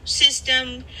political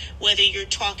system, whether you're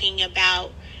talking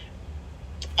about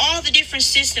all the different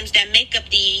systems that make up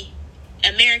the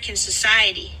American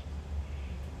society,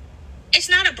 it's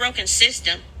not a broken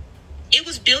system. It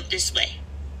was built this way.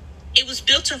 It was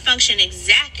built to function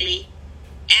exactly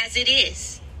as it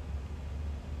is.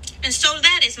 And so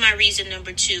that is my reason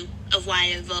number 2 of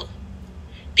why I vote.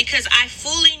 Because I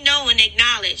fully know and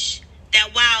acknowledge that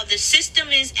while the system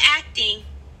is acting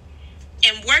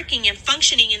and working and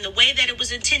functioning in the way that it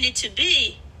was intended to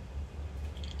be,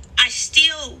 I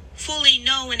still fully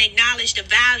know and acknowledge the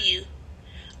value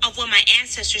of what my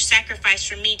ancestors sacrificed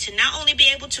for me to not only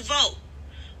be able to vote,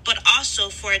 but also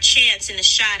for a chance and a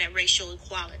shot at racial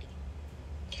equality.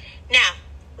 Now,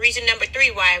 reason number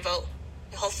 3 why I vote.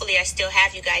 Hopefully I still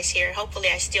have you guys here. Hopefully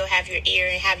I still have your ear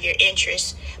and have your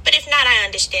interest. But if not, I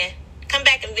understand. Come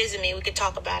back and visit me. We could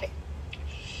talk about it.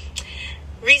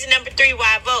 Reason number 3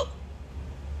 why I vote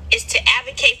is to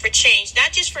advocate for change,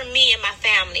 not just for me and my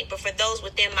family, but for those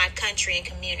within my country and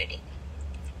community.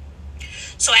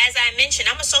 So as I mentioned,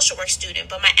 I'm a social work student,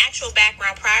 but my actual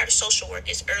background prior to social work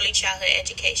is early childhood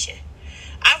education.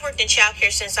 I've worked in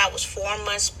childcare since I was 4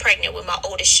 months pregnant with my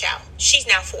oldest child. She's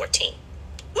now 14.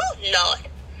 Woo, Lord.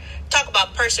 Talk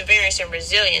about perseverance and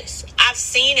resilience. I've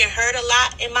seen and heard a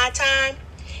lot in my time,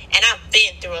 and I've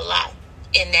been through a lot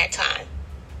in that time.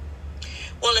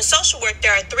 Well, in social work,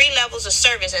 there are 3 levels of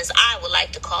service, as I would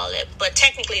like to call it, but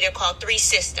technically they're called 3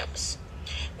 systems.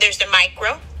 There's the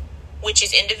micro, which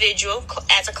is individual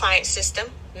as a client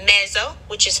system, meso,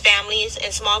 which is families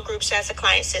and small groups as a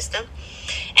client system,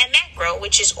 and macro,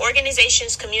 which is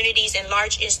organizations, communities, and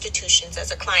large institutions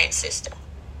as a client system.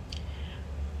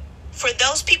 For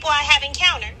those people I have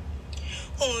encountered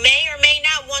who may or may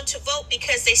not want to vote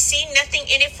because they see nothing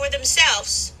in it for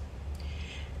themselves,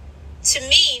 to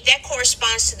me, that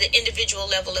corresponds to the individual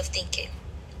level of thinking.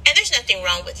 And there's nothing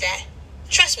wrong with that.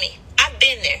 Trust me, I've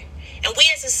been there. And we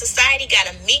as a society got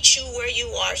to meet you where you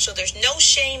are, so there's no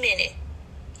shame in it.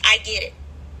 I get it.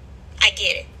 I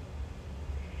get it.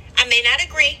 I may not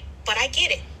agree, but I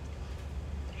get it.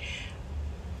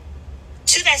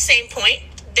 To that same point,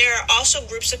 there are also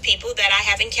groups of people that I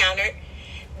have encountered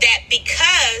that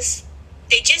because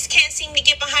they just can't seem to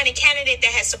get behind a candidate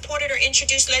that has supported or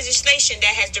introduced legislation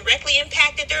that has directly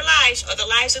impacted their lives or the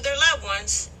lives of their loved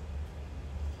ones,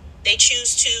 they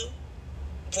choose to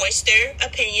voice their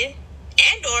opinion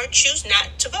and or choose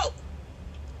not to vote.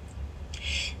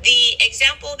 The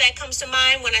example that comes to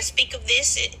mind when I speak of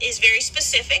this is very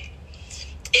specific.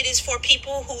 It is for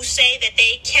people who say that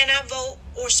they cannot vote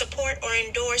or support or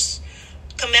endorse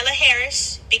Kamala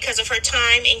Harris because of her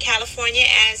time in California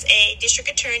as a district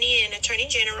attorney and attorney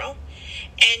general,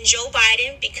 and Joe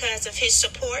Biden because of his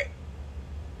support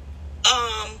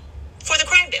for the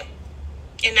crime bill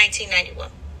in 1991.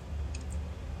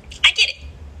 I get it.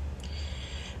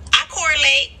 I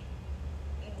correlate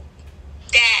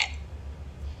that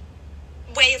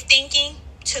way of thinking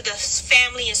to the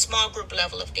family and small group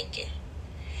level of thinking.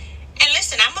 And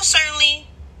listen, I'm going to certainly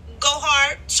go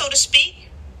hard, so to speak,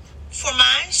 for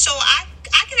mine. So I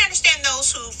can understand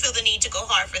those who feel the need to go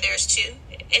hard for theirs too,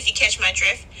 if you catch my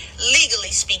drift.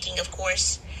 Legally speaking, of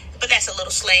course. But that's a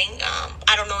little slang.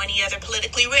 I don't know any other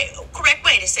politically correct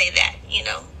way to say that,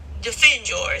 Defend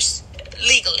yours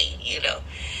legally,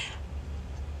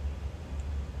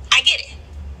 I get it.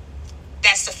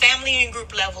 That's the family and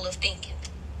group level of thinking.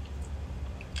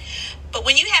 But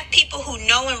when you have people who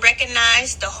know and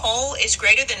recognize the whole is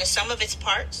greater than the sum of its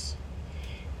parts,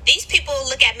 these people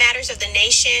look at matters of the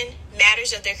nation,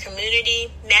 matters of their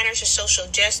community, matters of social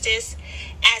justice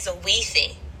as a we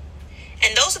thing.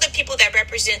 And those are the people that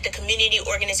represent the community,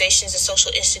 organizations, and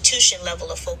social institution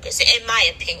level of focus, in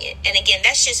my opinion. And again,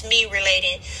 that's just me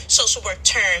relating social work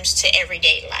terms to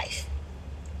everyday life.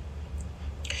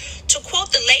 To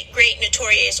quote the late, great,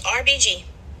 notorious RBG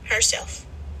herself,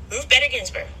 Ruth Bader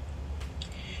Ginsburg,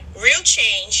 real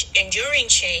change, enduring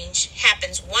change,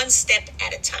 happens one step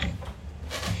at a time.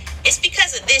 It's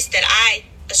because of this that I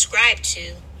ascribe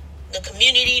to the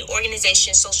community,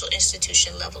 organization, social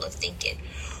institution level of thinking,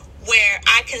 where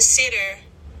I consider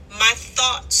my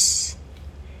thoughts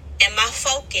and my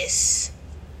focus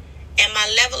and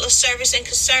my level of service and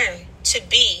concern to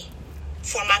be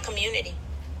for my community,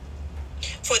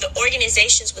 for the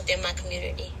organizations within my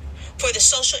community, for the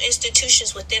social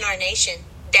institutions within our nation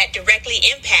that directly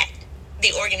impact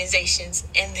the organizations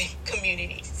and the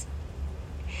communities.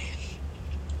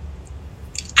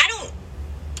 I don't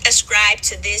ascribe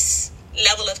to this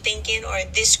level of thinking or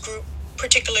this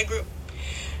particular group,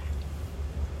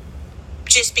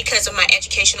 just because of my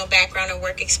educational background and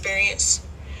work experience.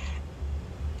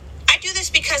 I do this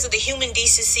because of the human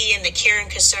decency and the care and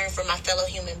concern for my fellow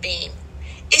human being.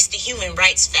 It's the human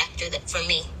rights factor that for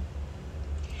me.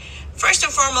 First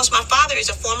and foremost, my father is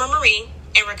a former Marine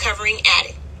and recovering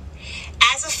addict.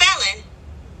 As a felon,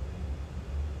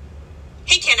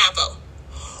 he cannot vote.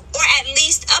 Or at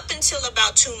least up until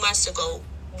about 2 months ago,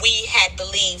 we had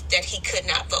believed that he could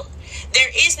not vote. There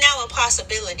is now a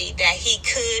possibility that he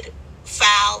could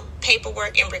file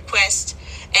paperwork and request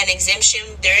an exemption.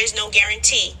 There is no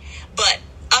guarantee. But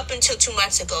up until 2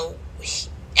 months ago,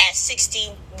 at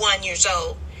 61 years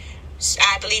old,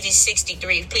 I believe he's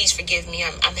 63. Please forgive me.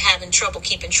 I'm having trouble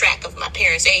keeping track of my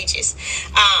parents' ages.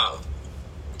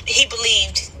 He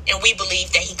believed, and we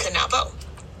believed, that he could not vote.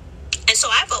 And so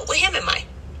I vote with him in mind.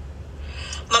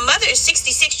 My mother is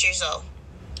 66 years old.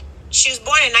 She was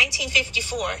born in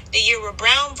 1954, the year where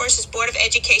Brown versus Board of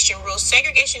Education ruled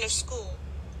segregation of school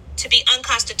to be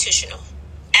unconstitutional.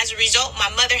 As a result, my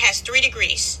mother has 3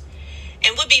 degrees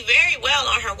and would be very well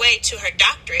on her way to her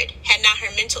doctorate had not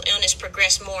her mental illness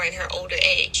progressed more in her older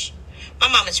age. My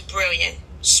mom is brilliant,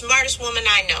 smartest woman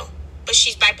I know, but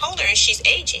she's bipolar and she's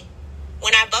aging.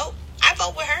 When I vote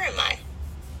with her in mind.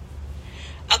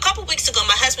 A couple weeks ago,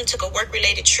 my husband took a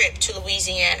work-related trip to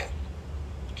Louisiana.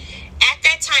 At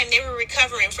that time, they were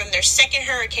recovering from their second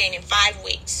hurricane in 5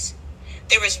 weeks.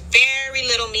 There was very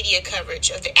little media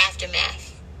coverage of the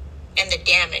aftermath and the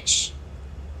damage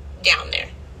down there.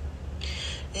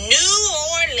 New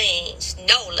Orleans,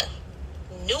 NOLA,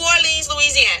 New Orleans,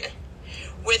 Louisiana,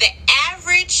 where the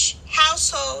average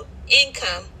household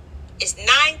income is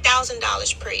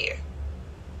 $9,000 per year.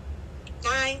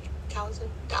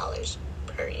 $9,000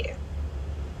 per year.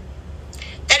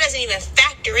 That doesn't even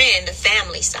factor in the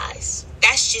family size.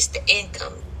 That's just the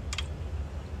income.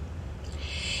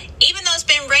 Even though it's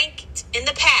been ranked in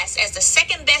the past as the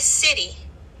second best city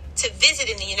to visit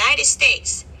in the United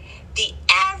States, the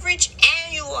average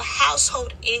annual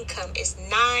household income is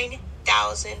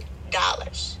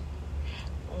 $9,000.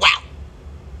 Wow.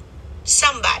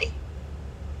 Somebody,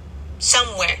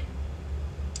 somewhere,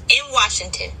 in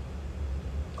Washington,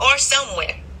 or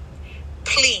somewhere,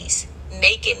 please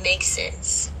make it make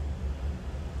sense.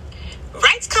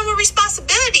 Rights come with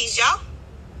responsibilities, y'all.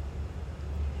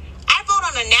 I vote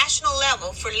on a national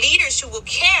level for leaders who will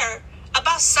care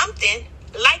about something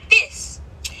like this.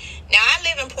 Now, I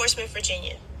live in Portsmouth,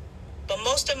 Virginia, but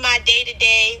most of my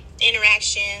day-to-day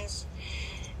interactions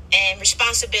and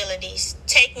responsibilities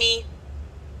take me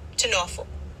to Norfolk.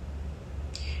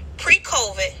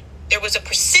 Pre-COVID, there was a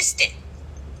persistent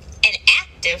and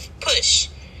active push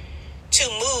to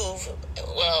move,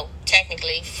 well,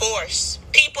 technically force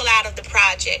people out of the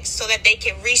projects so that they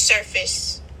can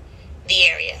resurface the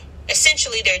area.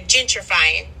 Essentially, they're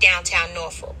gentrifying downtown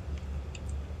Norfolk.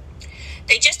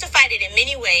 They justified it in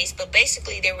many ways, but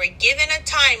basically they were given a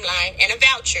timeline and a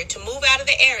voucher to move out of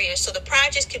the area so the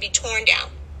projects could be torn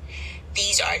down.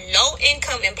 These are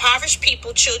low-income, impoverished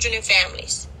people, children, and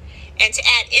families. And to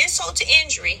add insult to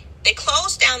injury, they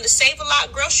closed down the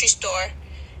Save-A-Lot grocery store,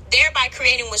 thereby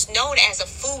creating what's known as a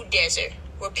food desert,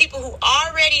 where people who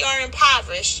already are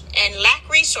impoverished and lack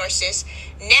resources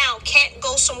now can't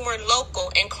go somewhere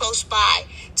local and close by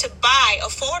to buy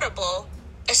affordable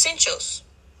essentials.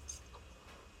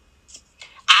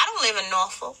 I don't live in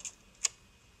Norfolk.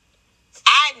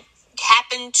 I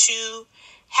happen to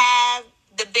have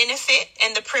the benefit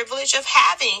and the privilege of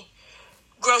having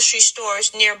grocery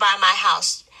stores nearby my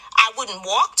house. I wouldn't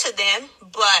walk to them,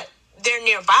 but they're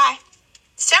nearby.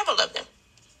 Several of them.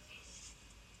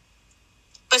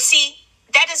 But see,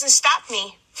 that doesn't stop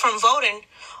me from voting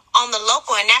on the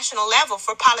local and national level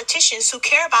for politicians who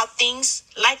care about things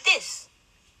like this.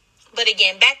 But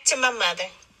again, back to my mother.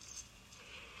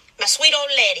 My sweet old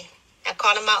lady. I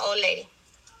call her my old lady.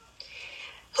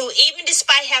 Who, even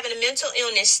despite having a mental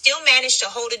illness, still managed to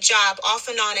hold a job off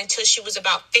and on until she was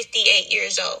about 58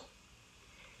 years old.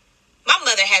 My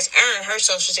mother has earned her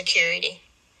Social Security.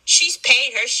 She's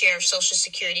paid her share of Social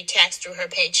Security tax through her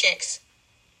paychecks.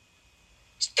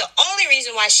 The only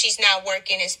reason why she's not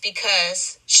working is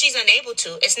because she's unable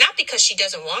to. It's not because she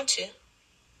doesn't want to.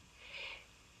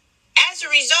 As a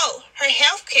result, her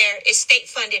health care is state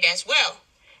funded as well.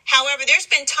 However, there's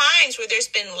been times where there's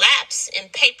been lapse in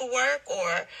paperwork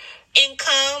or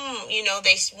income. You know,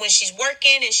 when she's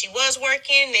working and she was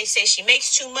working, they say she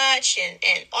makes too much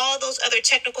and all those other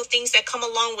technical things that come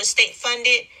along with state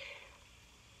funded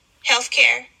health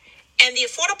care. And the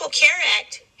Affordable Care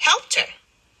Act helped her.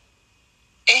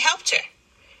 It helped her.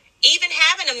 Even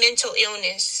having a mental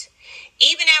illness,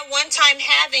 even at one time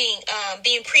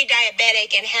being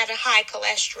pre-diabetic and having high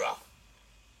cholesterol.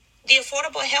 The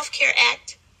Affordable Health Care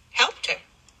Act helped her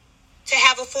to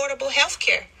have affordable health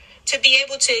care, to be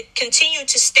able to continue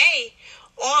to stay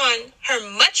on her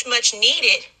much, much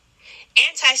needed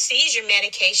anti-seizure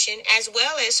medication, as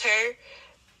well as her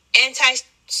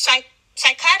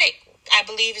psychotic, I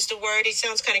believe is the word. It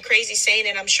sounds kind of crazy saying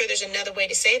it. I'm sure there's another way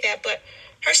to say that, but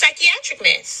her psychiatric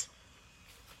meds.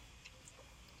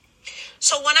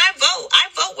 So when I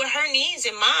vote with her needs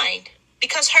in mind,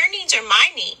 because her needs are my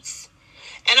needs.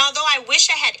 And although I wish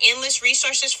I had endless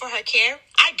resources for her care,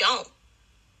 I don't.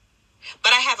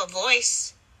 But I have a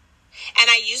voice. And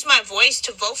I use my voice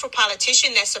to vote for a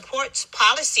politician that supports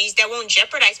policies that won't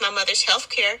jeopardize my mother's health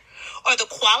care or the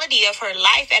quality of her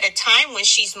life at a time when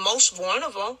she's most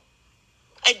vulnerable.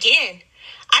 Again,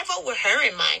 I vote with her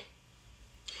in mind.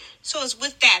 So it's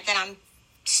with that I'm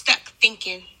stuck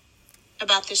thinking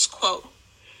about this quote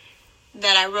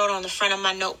that I wrote on the front of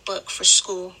my notebook for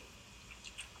school.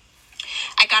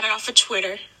 I got it off of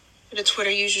Twitter. The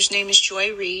Twitter user's name is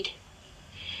Joy Reid.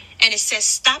 And it says,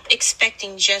 stop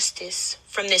expecting justice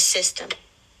from this system.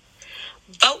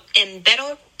 Vote in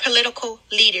better political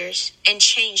leaders and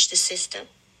change the system.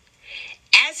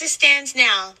 As it stands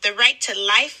now, the right to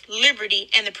life, liberty,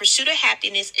 and the pursuit of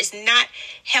happiness is not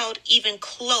held even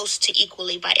close to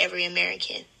equally by every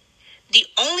American. The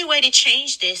only way to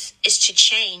change this is to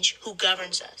change who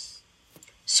governs us.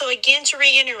 So again, to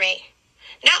reiterate,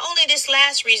 Not only this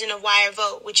last reason of why I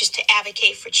vote, which is to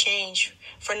advocate for change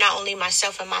for not only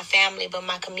myself and my family, but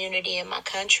my community and my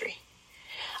country.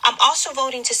 I'm also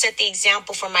voting to set the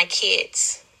example for my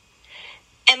kids.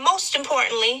 And most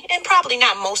importantly, and probably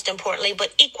not most importantly,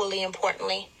 but equally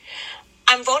importantly,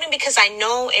 I'm voting because I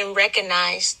know and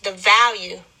recognize the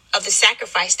value of the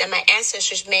sacrifice that my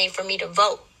ancestors made for me to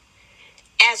vote,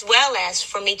 as well as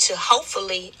for me to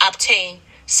hopefully obtain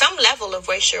some level of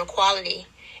racial equality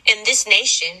in this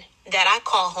nation that I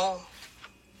call home.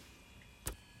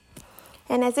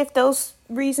 And as if those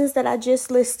reasons that I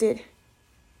just listed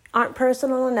aren't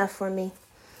personal enough for me,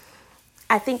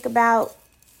 I think about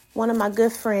one of my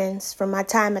good friends from my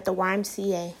time at the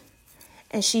YMCA,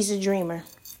 and she's a dreamer.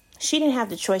 She didn't have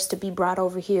the choice to be brought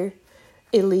over here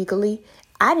illegally.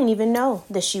 I didn't even know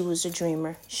that she was a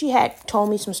dreamer. She had told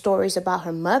me some stories about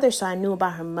her mother, so I knew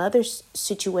about her mother's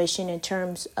situation in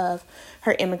terms of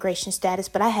her immigration status,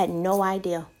 but I had no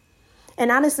idea.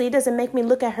 And honestly, it doesn't make me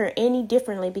look at her any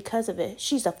differently because of it.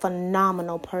 She's a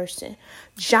phenomenal person,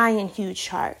 giant, huge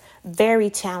heart,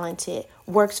 very talented,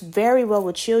 works very well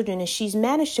with children, and she's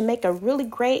managed to make a really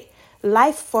great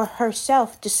life for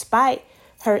herself despite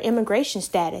her immigration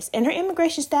status. And her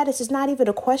immigration status is not even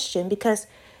a question because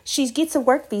she gets a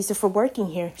work visa for working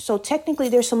here. So technically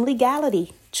there's some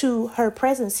legality to her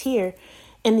presence here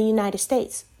in the United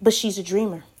States, but she's a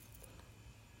dreamer.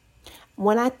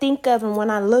 When I think of and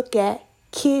when I look at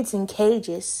kids in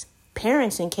cages,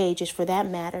 parents in cages for that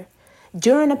matter,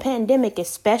 during a pandemic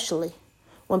especially,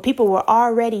 when people were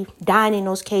already dying in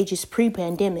those cages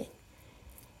pre-pandemic,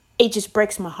 it just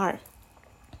breaks my heart.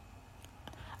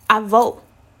 I vote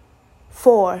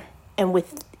for and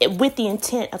with the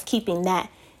intent of keeping that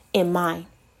in mind.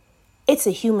 It's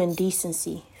a human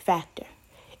decency factor.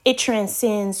 It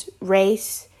transcends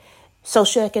race,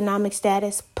 socioeconomic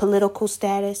status, political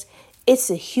status. It's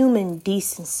a human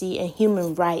decency and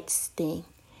human rights thing.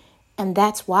 And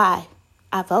that's why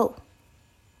I vote.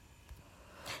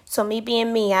 So me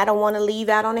being me, I don't want to leave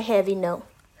out on a heavy note.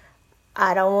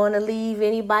 I don't want to leave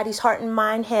anybody's heart and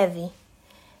mind heavy.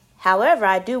 However,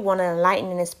 I do want to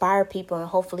enlighten and inspire people, and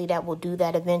hopefully that will do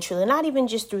that eventually. Not even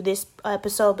just through this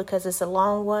episode because it's a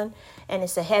long one and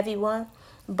it's a heavy one,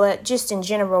 but just in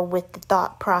general with the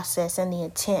thought process and the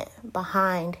intent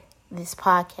behind this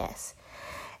podcast.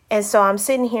 And so I'm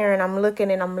sitting here and I'm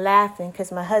looking and I'm laughing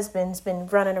because my husband's been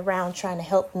running around trying to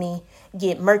help me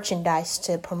get merchandise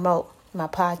to promote my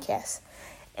podcast.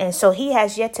 And so he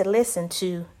has yet to listen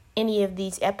to any of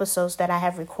these episodes that I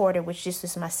have recorded, which this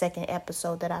is my second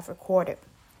episode that I've recorded.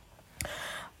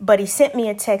 But he sent me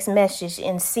a text message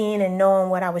and seeing and knowing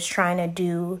what I was trying to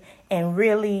do and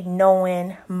really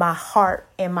knowing my heart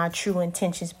and my true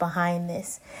intentions behind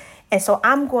this. And so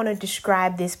I'm going to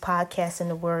describe this podcast in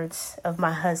the words of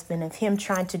my husband, of him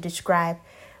trying to describe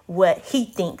what he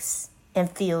thinks and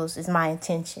feels is my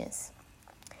intentions.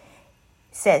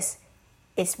 It says,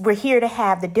 we're here to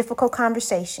have the difficult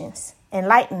conversations,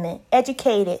 enlightenment,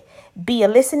 educated, be a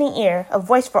listening ear, a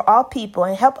voice for all people,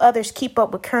 and help others keep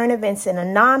up with current events in a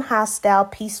non-hostile,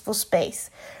 peaceful space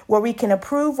where we can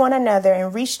approve one another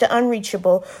and reach the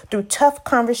unreachable through tough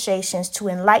conversations to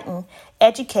enlighten,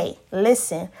 educate,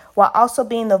 listen, while also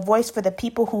being the voice for the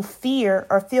people who fear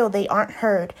or feel they aren't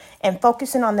heard and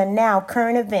focusing on the now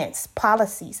current events,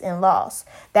 policies, and laws.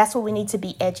 That's what we need to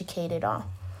be educated on.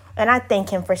 And I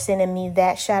thank him for sending me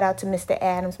that. Shout out to Mr.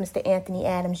 Adams, Mr. Anthony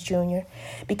Adams Jr.,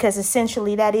 because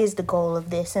essentially that is the goal of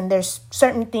this. And there's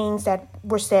certain things that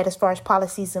were said as far as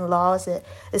policies and laws that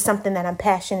is something that I'm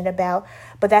passionate about.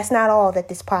 But that's not all that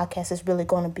this podcast is really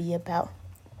going to be about.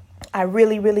 I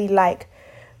really, really like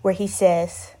where he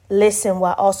says, listen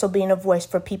while also being a voice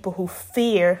for people who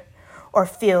fear or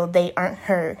feel they aren't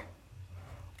heard.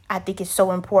 I think it's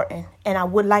so important. And I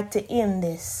would like to end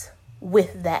this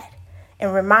with that.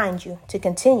 And remind you to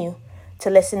continue to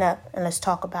listen up and let's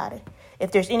talk about it.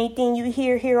 If there's anything you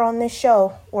hear here on this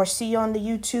show or see on the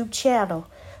YouTube channel,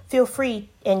 feel free,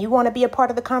 and you want to be a part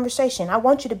of the conversation. I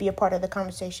want you to be a part of the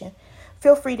conversation.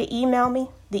 Feel free to email me.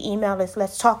 The email is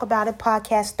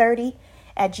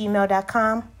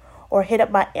letstalkaboutitpodcast30@gmail.com, or hit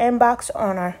up my inbox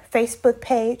on our Facebook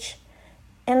page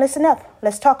and listen up.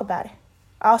 Let's talk about it.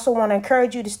 I also want to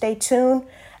encourage you to stay tuned.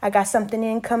 I got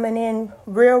something coming in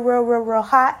real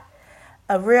hot.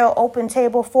 A real open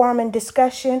table forum and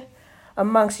discussion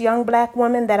amongst young black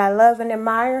women that I love and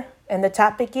admire. And the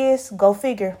topic is, go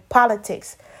figure,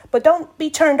 politics. But don't be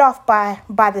turned off by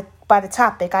the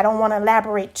topic. I don't want to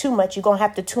elaborate too much. You're going to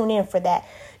have to tune in for that.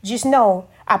 Just know,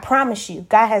 I promise you,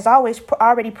 God has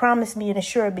already promised me and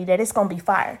assured me that it's going to be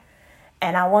fire.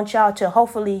 And I want y'all to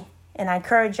hopefully And I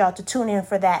encourage y'all to tune in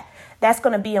for that. That's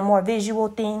going to be a more visual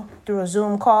thing through a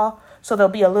Zoom call. So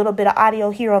there'll be a little bit of audio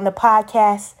here on the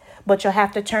podcast, but you'll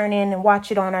have to turn in and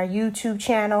watch it on our YouTube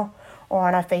channel or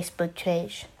on our Facebook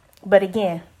page. But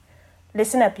again,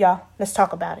 listen up, y'all. Let's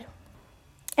talk about it.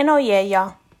 And oh yeah,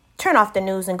 y'all, turn off the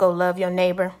news and go love your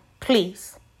neighbor,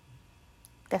 please.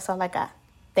 That's all I got.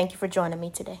 Thank you for joining me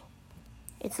today.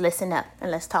 It's Listen Up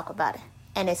and Let's Talk About It.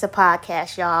 And it's a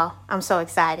podcast, y'all. I'm so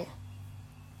excited.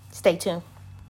 Stay tuned.